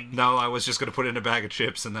black thing. No, I was just going to put it in a bag of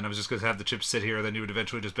chips, and then I was just going to have the chips sit here, and then you would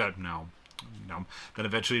eventually just be like, no. Then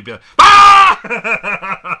eventually you'd be like,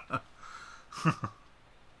 ah!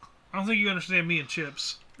 I don't think you understand me and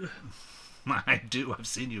chips. I do. I've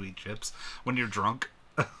seen you eat chips when you're drunk.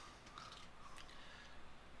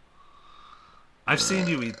 I've seen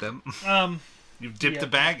you eat them. You've dipped a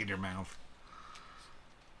bag in your mouth.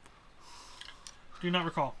 Do not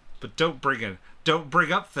recall. But don't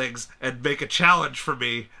bring up things and make a challenge for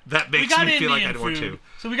me that makes me feel like I want to.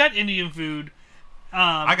 So we got Indian food.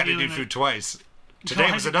 I got Indian food twice.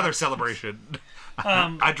 Today was another celebration.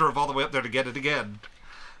 I drove all the way up there to get it again.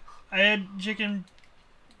 I had chicken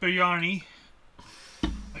biryani.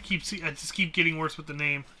 I just keep getting worse with the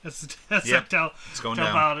name. That's yep. tell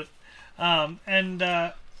about it. And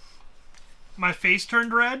my face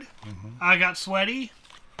turned red. Mm-hmm. I got sweaty,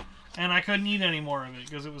 and I couldn't eat any more of it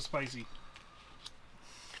because it was spicy.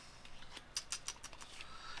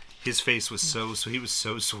 His face was he was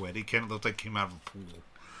so sweaty. It looked like he came out of a pool.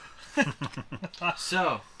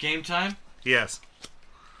 So, game time? Yes.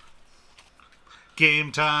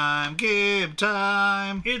 Game time.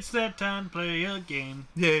 It's that time to play a game.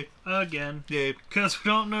 Yeah. Again. Yeah. Because we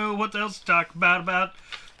don't know what else to talk about the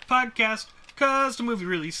podcast. Because the movie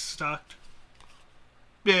really sucked.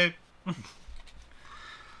 Yeah.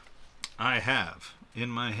 I have in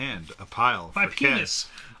my hand a pile my for penis.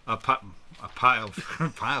 Ken. A pile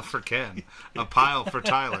for Ken. A pile for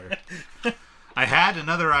Tyler. I had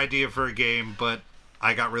another idea for a game, but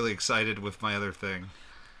I got really excited with my other thing.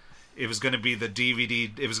 It was going to be the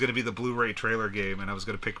DVD. It was going to be the Blu-ray trailer game, and I was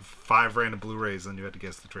going to pick 5 random Blu-rays, and you had to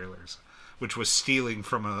guess the trailers, which was stealing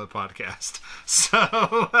from another podcast.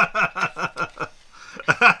 So,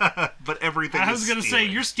 but everything. I was going to say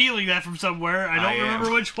you're stealing that from somewhere. I don't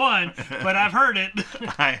remember which one, but I've heard it.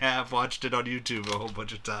 I have watched it on YouTube a whole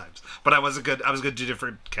bunch of times, but I was going to do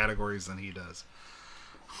different categories than he does.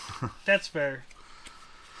 That's fair.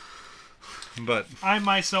 But I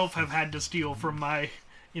myself have had to steal from my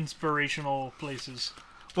inspirational places.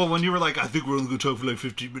 Well, when you were like, I think we're only going to talk for like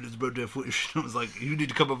 15 minutes about Death Wish, I was like, you need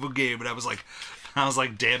to come up with a game, and I was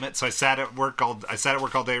like, damn it. So I sat at work all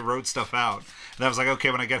day, wrote stuff out, and I was like, okay,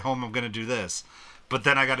 when I get home, I'm going to do this. But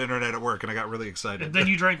then I got internet at work, and I got really excited. And then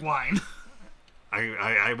you drank wine.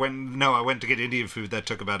 I went to get Indian food. That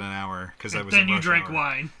took about an hour because I was. Then you drank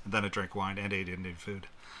wine. And then I drank wine and ate Indian food.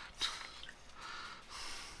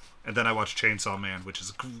 And then I watched Chainsaw Man, which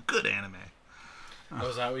is a good anime. Oh,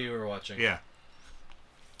 is that what you were watching? Yeah.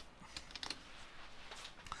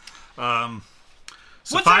 So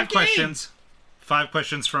What's 5 questions. 5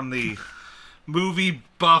 questions from the Movie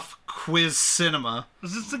Buff Quiz Cinema.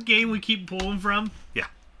 Is this the game we keep pulling from? Yeah.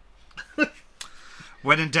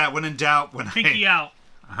 When in doubt. Pinky out.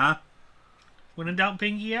 Uh-huh. When in doubt,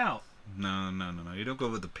 pinky out. No. You don't go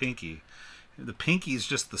with the pinky. The pinky is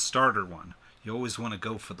just the starter one. You always want to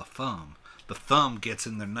go for the thumb. The thumb gets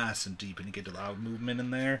in there nice and deep, and you get a lot of movement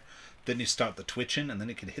in there. Then you start the twitching, and then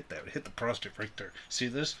you can hit the prostate right there. See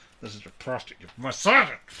this? This is your prostate. You're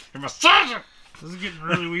massaging. This is getting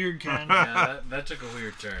really weird, Ken. Yeah, that took a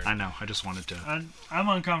weird turn. I know. I just wanted to. I'm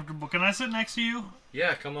uncomfortable. Can I sit next to you?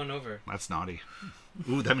 Yeah, come on over. That's naughty.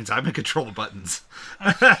 Ooh, that means I'm in control of buttons.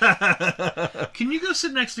 Can you go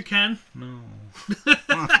sit next to Ken? No.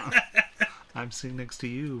 I'm sitting next to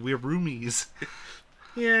you. We're roomies.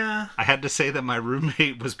 Yeah. I had to say that my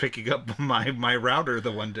roommate was picking up my router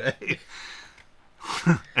the one day.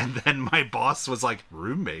 And then my boss was like,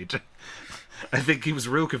 roommate? I think he was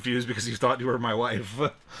real confused because he thought you were my wife.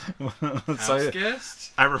 House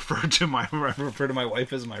guest? I refer to my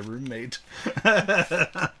wife as my roommate.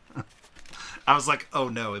 I was like, oh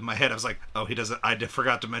no. In my head, I was like, oh, he doesn't. I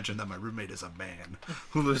forgot to mention that my roommate is a man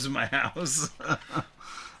who lives in my house.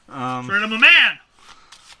 Afraid I'm a man.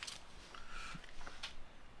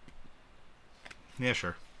 Yeah,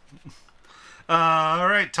 sure. All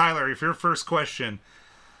right, Tyler, if your first question.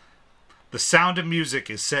 The Sound of Music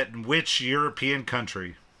is set in which European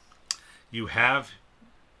country? You have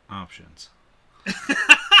options.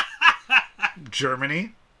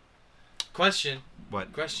 Germany. Question.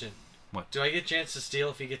 What? Question. What? Do I get a chance to steal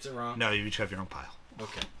if he gets it wrong? No, you each have your own pile.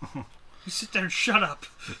 Okay. You sit there and shut up.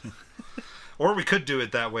 Or we could do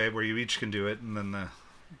it that way, where you each can do it, and then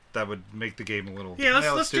that would make the game a little... Yeah,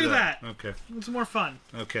 let's do that. Okay. It's more fun.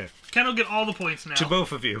 Okay. Ken will get all the points now. To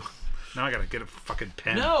both of you. Now I gotta get a fucking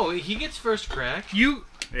pen. No, he gets first crack. You...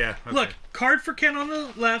 Yeah, okay. Look, card for Ken on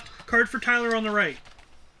the left, card for Tyler on the right.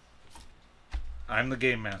 I'm the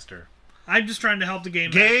game master. I'm just trying to help the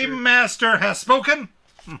game Game master has spoken!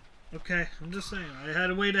 Okay, I'm just saying. I had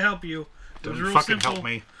a way to help you. It was Don't real fucking simple. help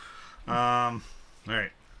me.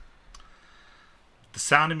 Alright. The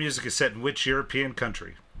Sound of Music is set in which European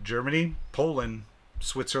country? Germany, Poland,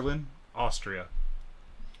 Switzerland, Austria.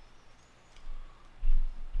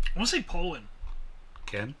 I want to say Poland.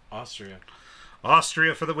 Ken? Austria.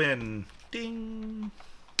 Austria for the win. Ding.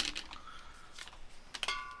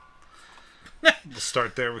 We'll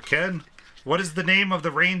start there with Ken. What is the name of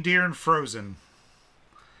the reindeer in Frozen?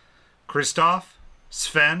 Kristoff,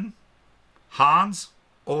 Sven, Hans,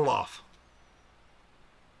 Olaf.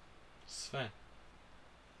 Sven.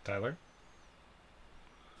 Tyler?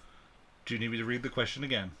 Do you need me to read the question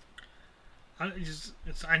again?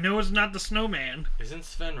 I know it's not the snowman. Isn't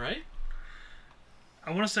Sven right?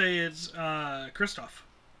 I want to say it's Kristoff.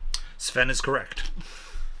 Sven is correct.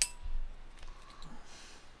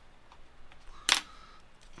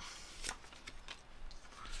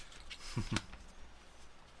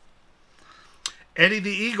 Eddie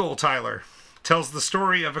the Eagle, Tyler, tells the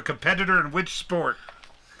story of a competitor in which sport?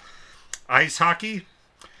 Ice hockey,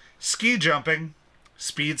 ski jumping,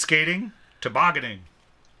 speed skating, tobogganing.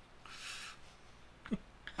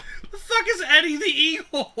 The fuck is Eddie the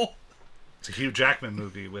Eagle? It's a Hugh Jackman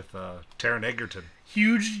movie with Taron Egerton.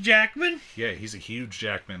 Huge Jackman? Yeah, he's a huge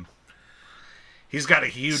Jackman. He's got a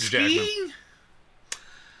huge Skiing? Jackman.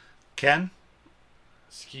 Ken?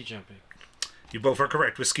 Ski jumping. You both are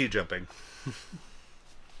correct with ski jumping.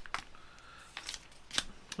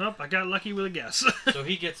 Well, I got lucky with a guess. So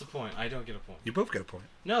he gets a point. I don't get a point. You both get a point.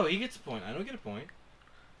 No, he gets a point. I don't get a point.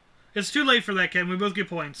 It's too late for that, Ken. We both get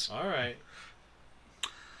points. All right.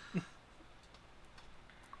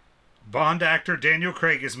 Bond actor Daniel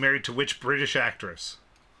Craig is married to which British actress?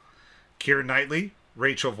 Keira Knightley,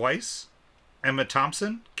 Rachel Weisz, Emma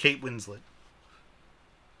Thompson, Kate Winslet.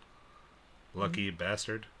 Lucky you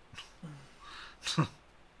bastard. I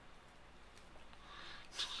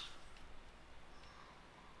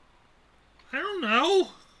don't know.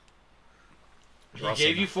 He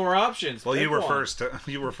gave you 4 options. Well, Pick you were one. first.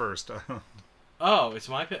 You were first. Oh, it's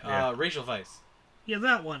my pick. Yeah. Rachel Weisz. Yeah,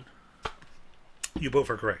 that one. You both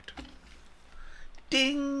are correct.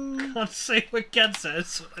 Ding! I want to say what Ken says,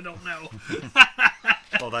 so I don't know.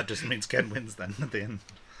 Well, that just means Ken wins then at the end.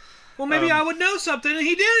 Well, maybe I would know something, and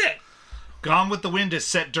he did it. Gone with the Wind is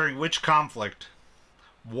set during which conflict?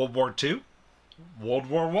 World War II? World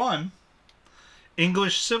War I?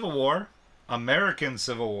 English Civil War? American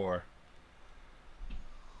Civil War?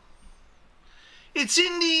 It's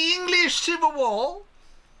in the English Civil War.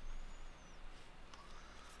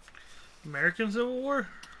 American Civil War?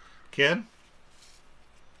 Ken?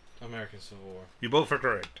 American Civil War. You both are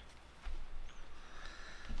correct.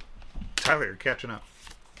 Tyler, you're catching up.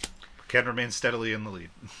 Ken remains steadily in the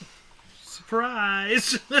lead.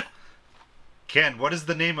 Surprise! Ken, what is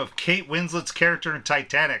the name of Kate Winslet's character in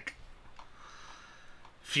Titanic?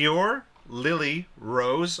 Fior, Lily,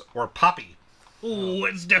 Rose, or Poppy? Ooh,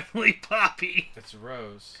 it's definitely Poppy. It's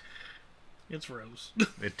Rose. It's Rose.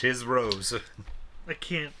 It is Rose. I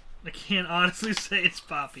can't honestly say it's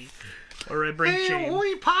Poppy. Or I bring shame.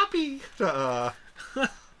 Oi, Poppy!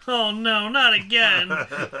 Oh no, not again.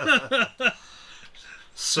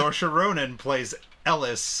 Saoirse Ronan plays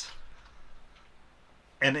Ellis,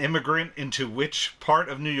 an immigrant into which part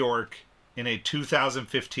of New York in a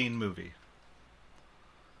 2015 movie?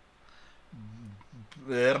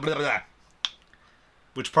 Blah, blah, blah.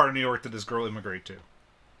 Which part of New York did this girl immigrate to?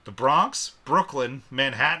 The Bronx, Brooklyn,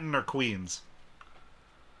 Manhattan, or Queens?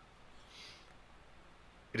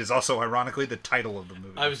 It is also, ironically, the title of the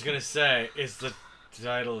movie. I was gonna say, it's the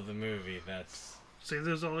title of the movie. That's... Say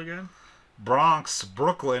those all again. Bronx,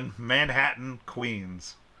 Brooklyn, Manhattan,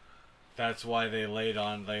 Queens. That's why they laid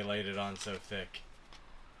it on so thick.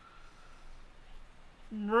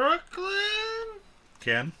 Brooklyn?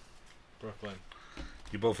 Ken? Brooklyn.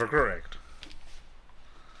 You both are correct.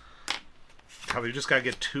 How you just gotta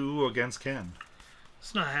get 2 against Ken.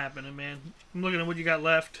 It's not happening, man. I'm looking at what you got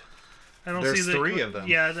left. I don't There's see the 3 of them.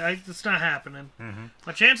 Yeah, it's not happening. Mm-hmm.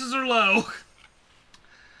 My chances are low.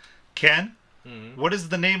 Ken? Mm-hmm. What is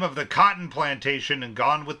the name of the cotton plantation in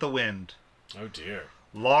Gone with the Wind? Oh dear.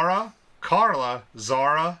 Laura, Carla,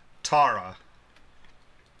 Zara, Tara.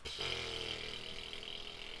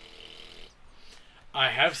 I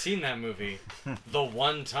have seen that movie the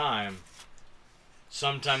one time,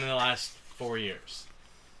 sometime in the last 4 years.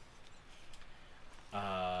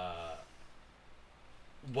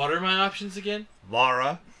 What are my options again?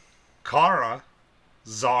 Laura, Cara,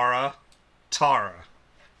 Zara, Tara.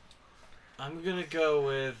 I'm gonna go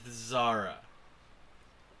with Zara.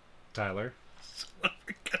 Tyler?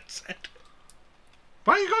 Whatever Ken said.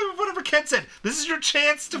 Why are you going with whatever Ken said? This is your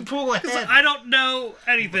chance to pull ahead. I don't know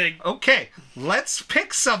anything. Okay, let's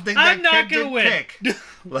pick something I'm that not Ken gonna didn't win. pick.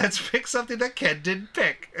 Let's pick something that Ken didn't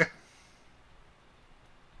pick.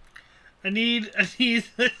 I need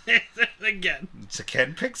again. So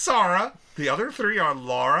Ken picked Zara. The other 3 are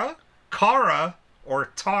Laura, Cara, or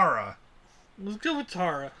Tara. Let's go with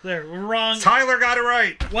Tara. There, we're wrong. Tyler got it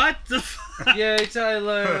right. What the fuck? Yay,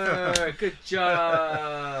 Tyler! Good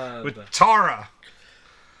job! With Tara.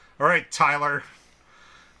 All right, Tyler.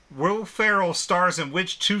 Will Ferrell stars in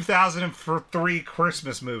which 2003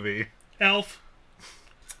 Christmas movie? Elf.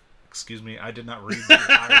 Excuse me, I did not read the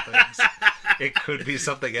entire things. It could be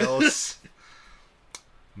something else.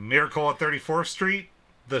 Miracle on 34th Street,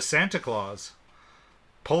 The Santa Claus,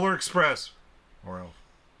 Polar Express, or Elf.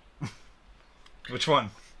 Which one?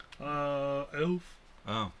 Elf.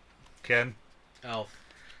 Oh, Ken? Elf.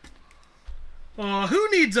 Who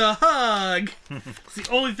needs a hug? It's the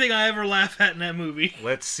only thing I ever laugh at in that movie.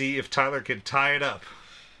 Let's see if Tyler can tie it up.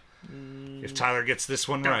 If Tyler gets this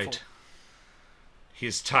one Doubtful. right, he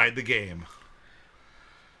has tied the game.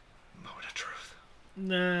 Moment of truth.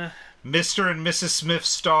 Nah. Mr. and Mrs. Smith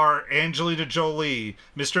star Angelina Jolie.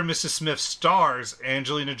 Mr. and Mrs. Smith stars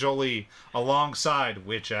Angelina Jolie alongside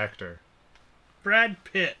which actor? Brad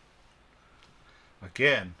Pitt.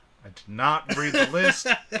 Again, I did not read the list.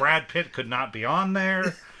 Brad Pitt could not be on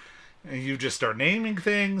there. And you just start naming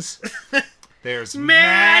things. There's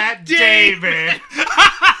Matt Damon.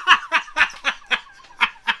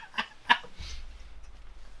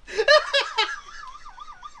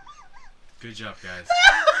 Good job, guys.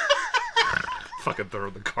 Fucking throw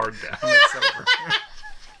the card down. It's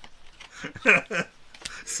over.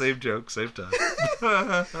 Same joke, same time.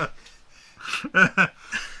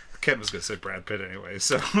 Ken was going to say Brad Pitt anyway,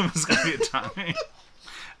 so it was going to be a tie.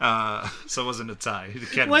 So it wasn't a tie.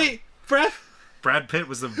 Ken Wait, Brad Pitt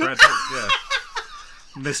was the Brad Pitt, yeah.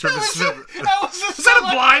 Mr. and Mrs. Smith. Was Is that a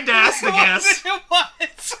blind ass to guess? It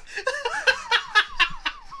was.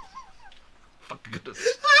 Fucking gonna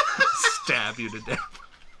stab you to death.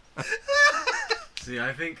 See,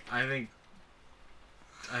 I think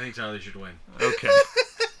Tyler should win. Okay.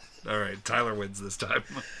 All right, Tyler wins this time.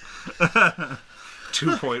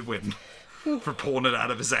 2-point win for pulling it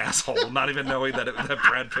out of his asshole, not even knowing that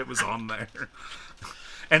Brad Pitt was on there,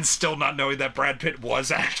 and still not knowing that Brad Pitt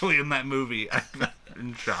was actually in that movie. I'm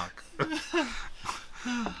in shock.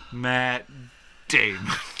 Matt Damon.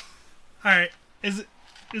 All right, is it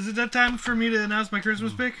that time for me to announce my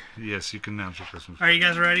Christmas pick? Yes, you can announce your Christmas. All right, you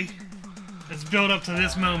guys ready? Let's build up to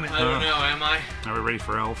this moment. I don't know, am I? Are we ready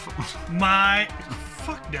for Elf?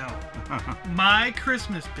 Fuck no. My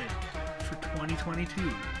Christmas pick for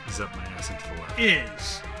 2022 He's up my ass into the left.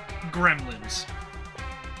 is Gremlins.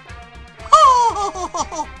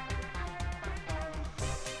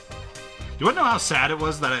 You want to know how sad it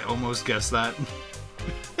was that I almost guessed that?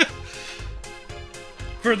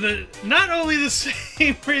 For not only the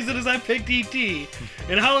same reason as I picked E.T.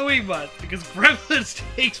 in Halloween month, because Gremlins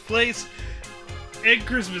takes place at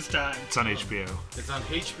Christmas time. It's on HBO. It's on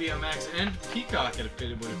HBO Max and Peacock, it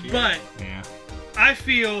would appear. But Yeah. I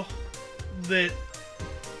feel that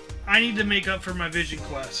I need to make up for my Vision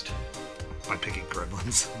Quest. by picking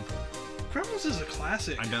Gremlins. Gremlins is a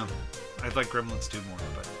classic. I know. I like Gremlins 2 more,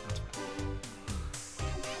 but that's fine.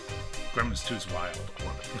 Gremlins 2 is wild. I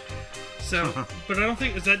love it. So, but I don't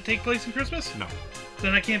think, does that take place in Christmas? No,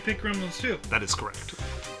 Then I can't pick Gremlins 2. that is correct.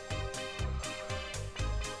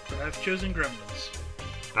 But I've chosen Gremlins.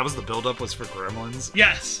 That was the build-up was for Gremlins.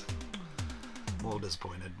 Yes! I'm a little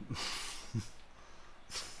disappointed.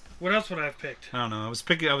 What else would I have picked? I don't know. I was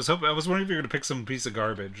wondering if you were going to pick some piece of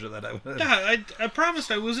garbage that I would. Yeah, I promised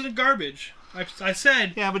I wasn't a garbage. I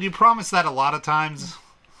said... Yeah, but you promised that a lot of times.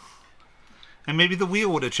 And maybe the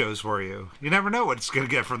wheel would have chose for you. You never know what it's going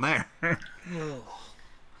to get from there.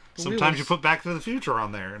 Sometimes you put Back to the Future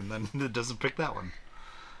on there, and then it doesn't pick that one.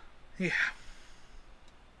 Yeah.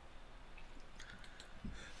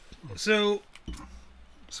 So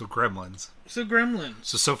Gremlins. So Gremlins.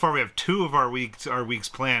 So far we have 2 of our weeks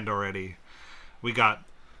planned already. We got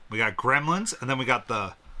Gremlins, and then we got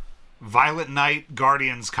the Violent Night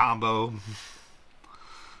Guardians combo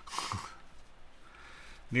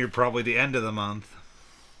near probably the end of the month.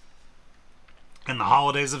 And the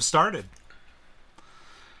holidays have started.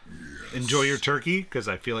 Yes. Enjoy your turkey, because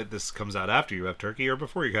I feel like this comes out after you have turkey or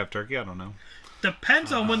before you have turkey. I don't know.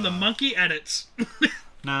 Depends on when the monkey edits.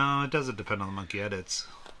 No, it doesn't depend on the monkey edits.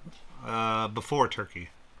 Before turkey.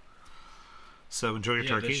 So enjoy your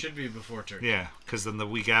turkey. Yeah, should be before turkey. Yeah, because then the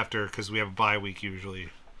week after, because we have a bye week usually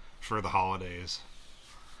for the holidays.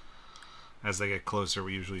 As they get closer,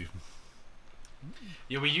 we usually...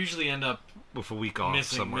 Yeah, we usually end up with a week off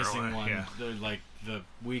missing one. Yeah. The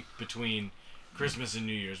week between Christmas and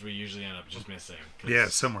New Year's, we usually end up just missing. Yeah,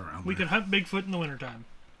 somewhere around We there. can hunt Bigfoot in the wintertime.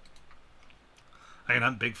 I can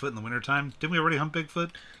hunt Bigfoot in the wintertime? Didn't we already hunt Bigfoot?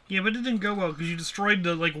 Yeah, but it didn't go well because you destroyed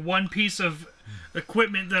the one piece of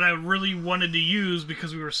equipment that I really wanted to use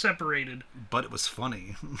because we were separated. But it was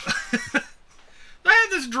funny. I have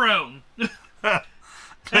this drone.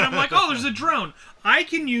 And I'm like, oh, there's a drone. I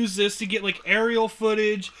can use this to get aerial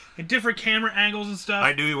footage and different camera angles and stuff.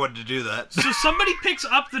 I knew you wanted to do that. So somebody picks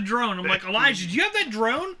up the drone. I'm like, Elijah, do you have that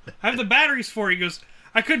drone? I have the batteries for it. He goes,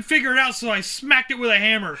 I couldn't figure it out, so I smacked it with a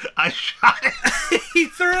hammer. I shot it. He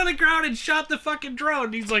threw it on the ground and shot the fucking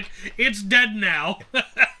drone. He's like, it's dead now.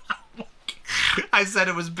 I said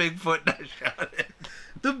it was Bigfoot and I shot it.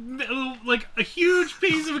 A huge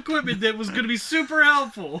piece of equipment that was going to be super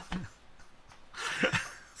helpful.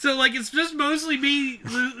 So, it's just mostly me,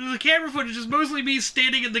 the camera footage is mostly me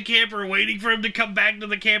standing in the camper waiting for him to come back to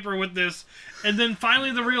the camper with this. And then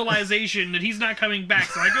finally the realization that he's not coming back.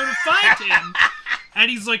 So I go to find him, and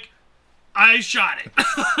he's like, I shot it.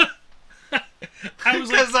 I was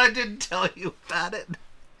because I didn't tell you about it.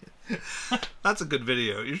 That's a good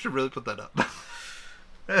video. You should really put that up.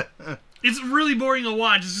 It's really boring to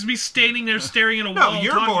watch. It's just me standing there staring at a wall. No,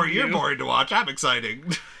 you're boring. You're boring to watch. I'm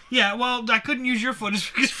exciting. Yeah, well, I couldn't use your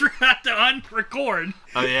footage because I forgot to unrecord.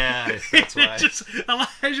 Oh, yeah, that's why.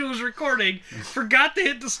 Elijah was recording, forgot to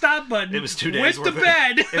hit the stop button. It was 2 days worth of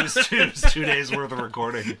bed. It was 2 days worth of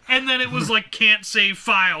recording. And then it was can't save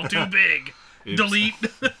file, too big. Oops. Delete.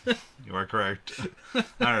 You are correct. All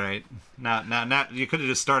right. Now, you could have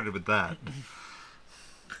just started with that.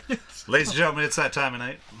 Ladies and gentlemen, it's that time of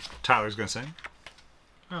night. Tyler's going to sing.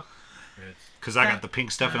 Oh. Because I got the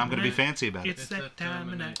pink stuff and I'm going to be fancy about it. It's that time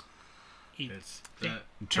of night. It's that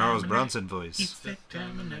Charles Bronson voice. It's that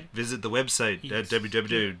time of night. Visit the website at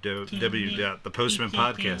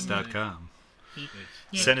www.thepostmanpodcast.com.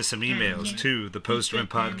 Send us some emails to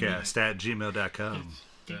thepostmanpodcast@gmail.com.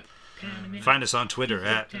 Find us on Twitter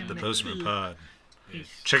at thepostmanpod.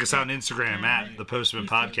 Check us out on Instagram at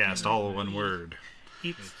thepostmanpodcast, all one word.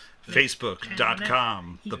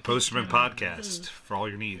 Facebook.com, The Postman Podcast, for all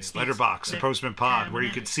your needs. Letterboxd, The Postman Pod, where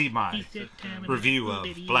you can see my review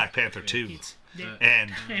of Black Panther 2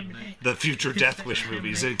 and the future Death Wish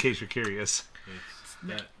movies, in case you're curious.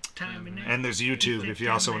 And there's YouTube if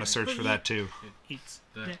you also want to search for that too. You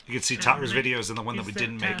can see Tyler's videos and the one that we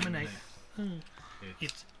didn't make.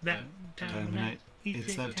 It's that time of night.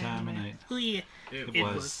 It's that time of night. It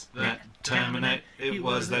was that time of night. It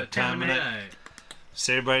was that time of night.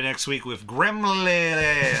 See everybody next week with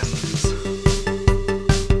Gremlins.